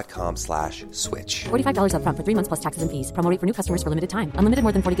mintmobile.com/switch. $45 up front for 3 months plus taxes and fees. Promo rate for new customers for limited time. Unlimited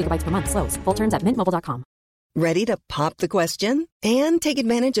more than 40 gigabytes per month. Slows full terms at mintmobile.com. Ready to pop the question and take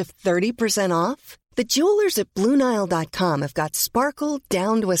advantage of 30% off? The jewelers at BlueNile.com have got sparkle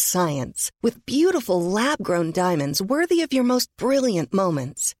down to a science with beautiful lab-grown diamonds worthy of your most brilliant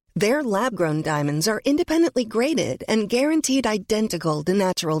moments. Their lab-grown diamonds are independently graded and guaranteed identical to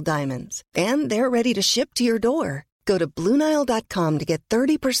natural diamonds. And they're ready to ship to your door. Go to BlueNile.com to get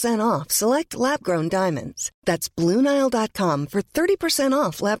 30% off select lab-grown diamonds. That's BlueNile.com for 30%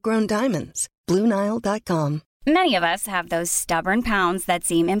 off lab-grown diamonds. BlueNile.com. Many of us have those stubborn pounds that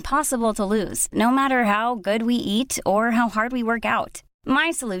seem impossible to lose, no matter how good we eat or how hard we work out.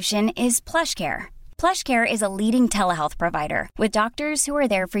 My solution is PlushCare. PlushCare is a leading telehealth provider with doctors who are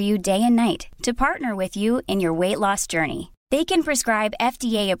there for you day and night to partner with you in your weight loss journey. They can prescribe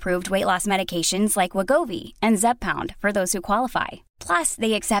FDA-approved weight loss medications like Wegovy and Zepbound for those who qualify. Plus,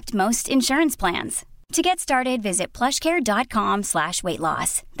 they accept most insurance plans. To get started, visit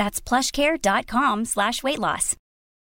plushcare.com/weightloss. That's plushcare.com/weightloss.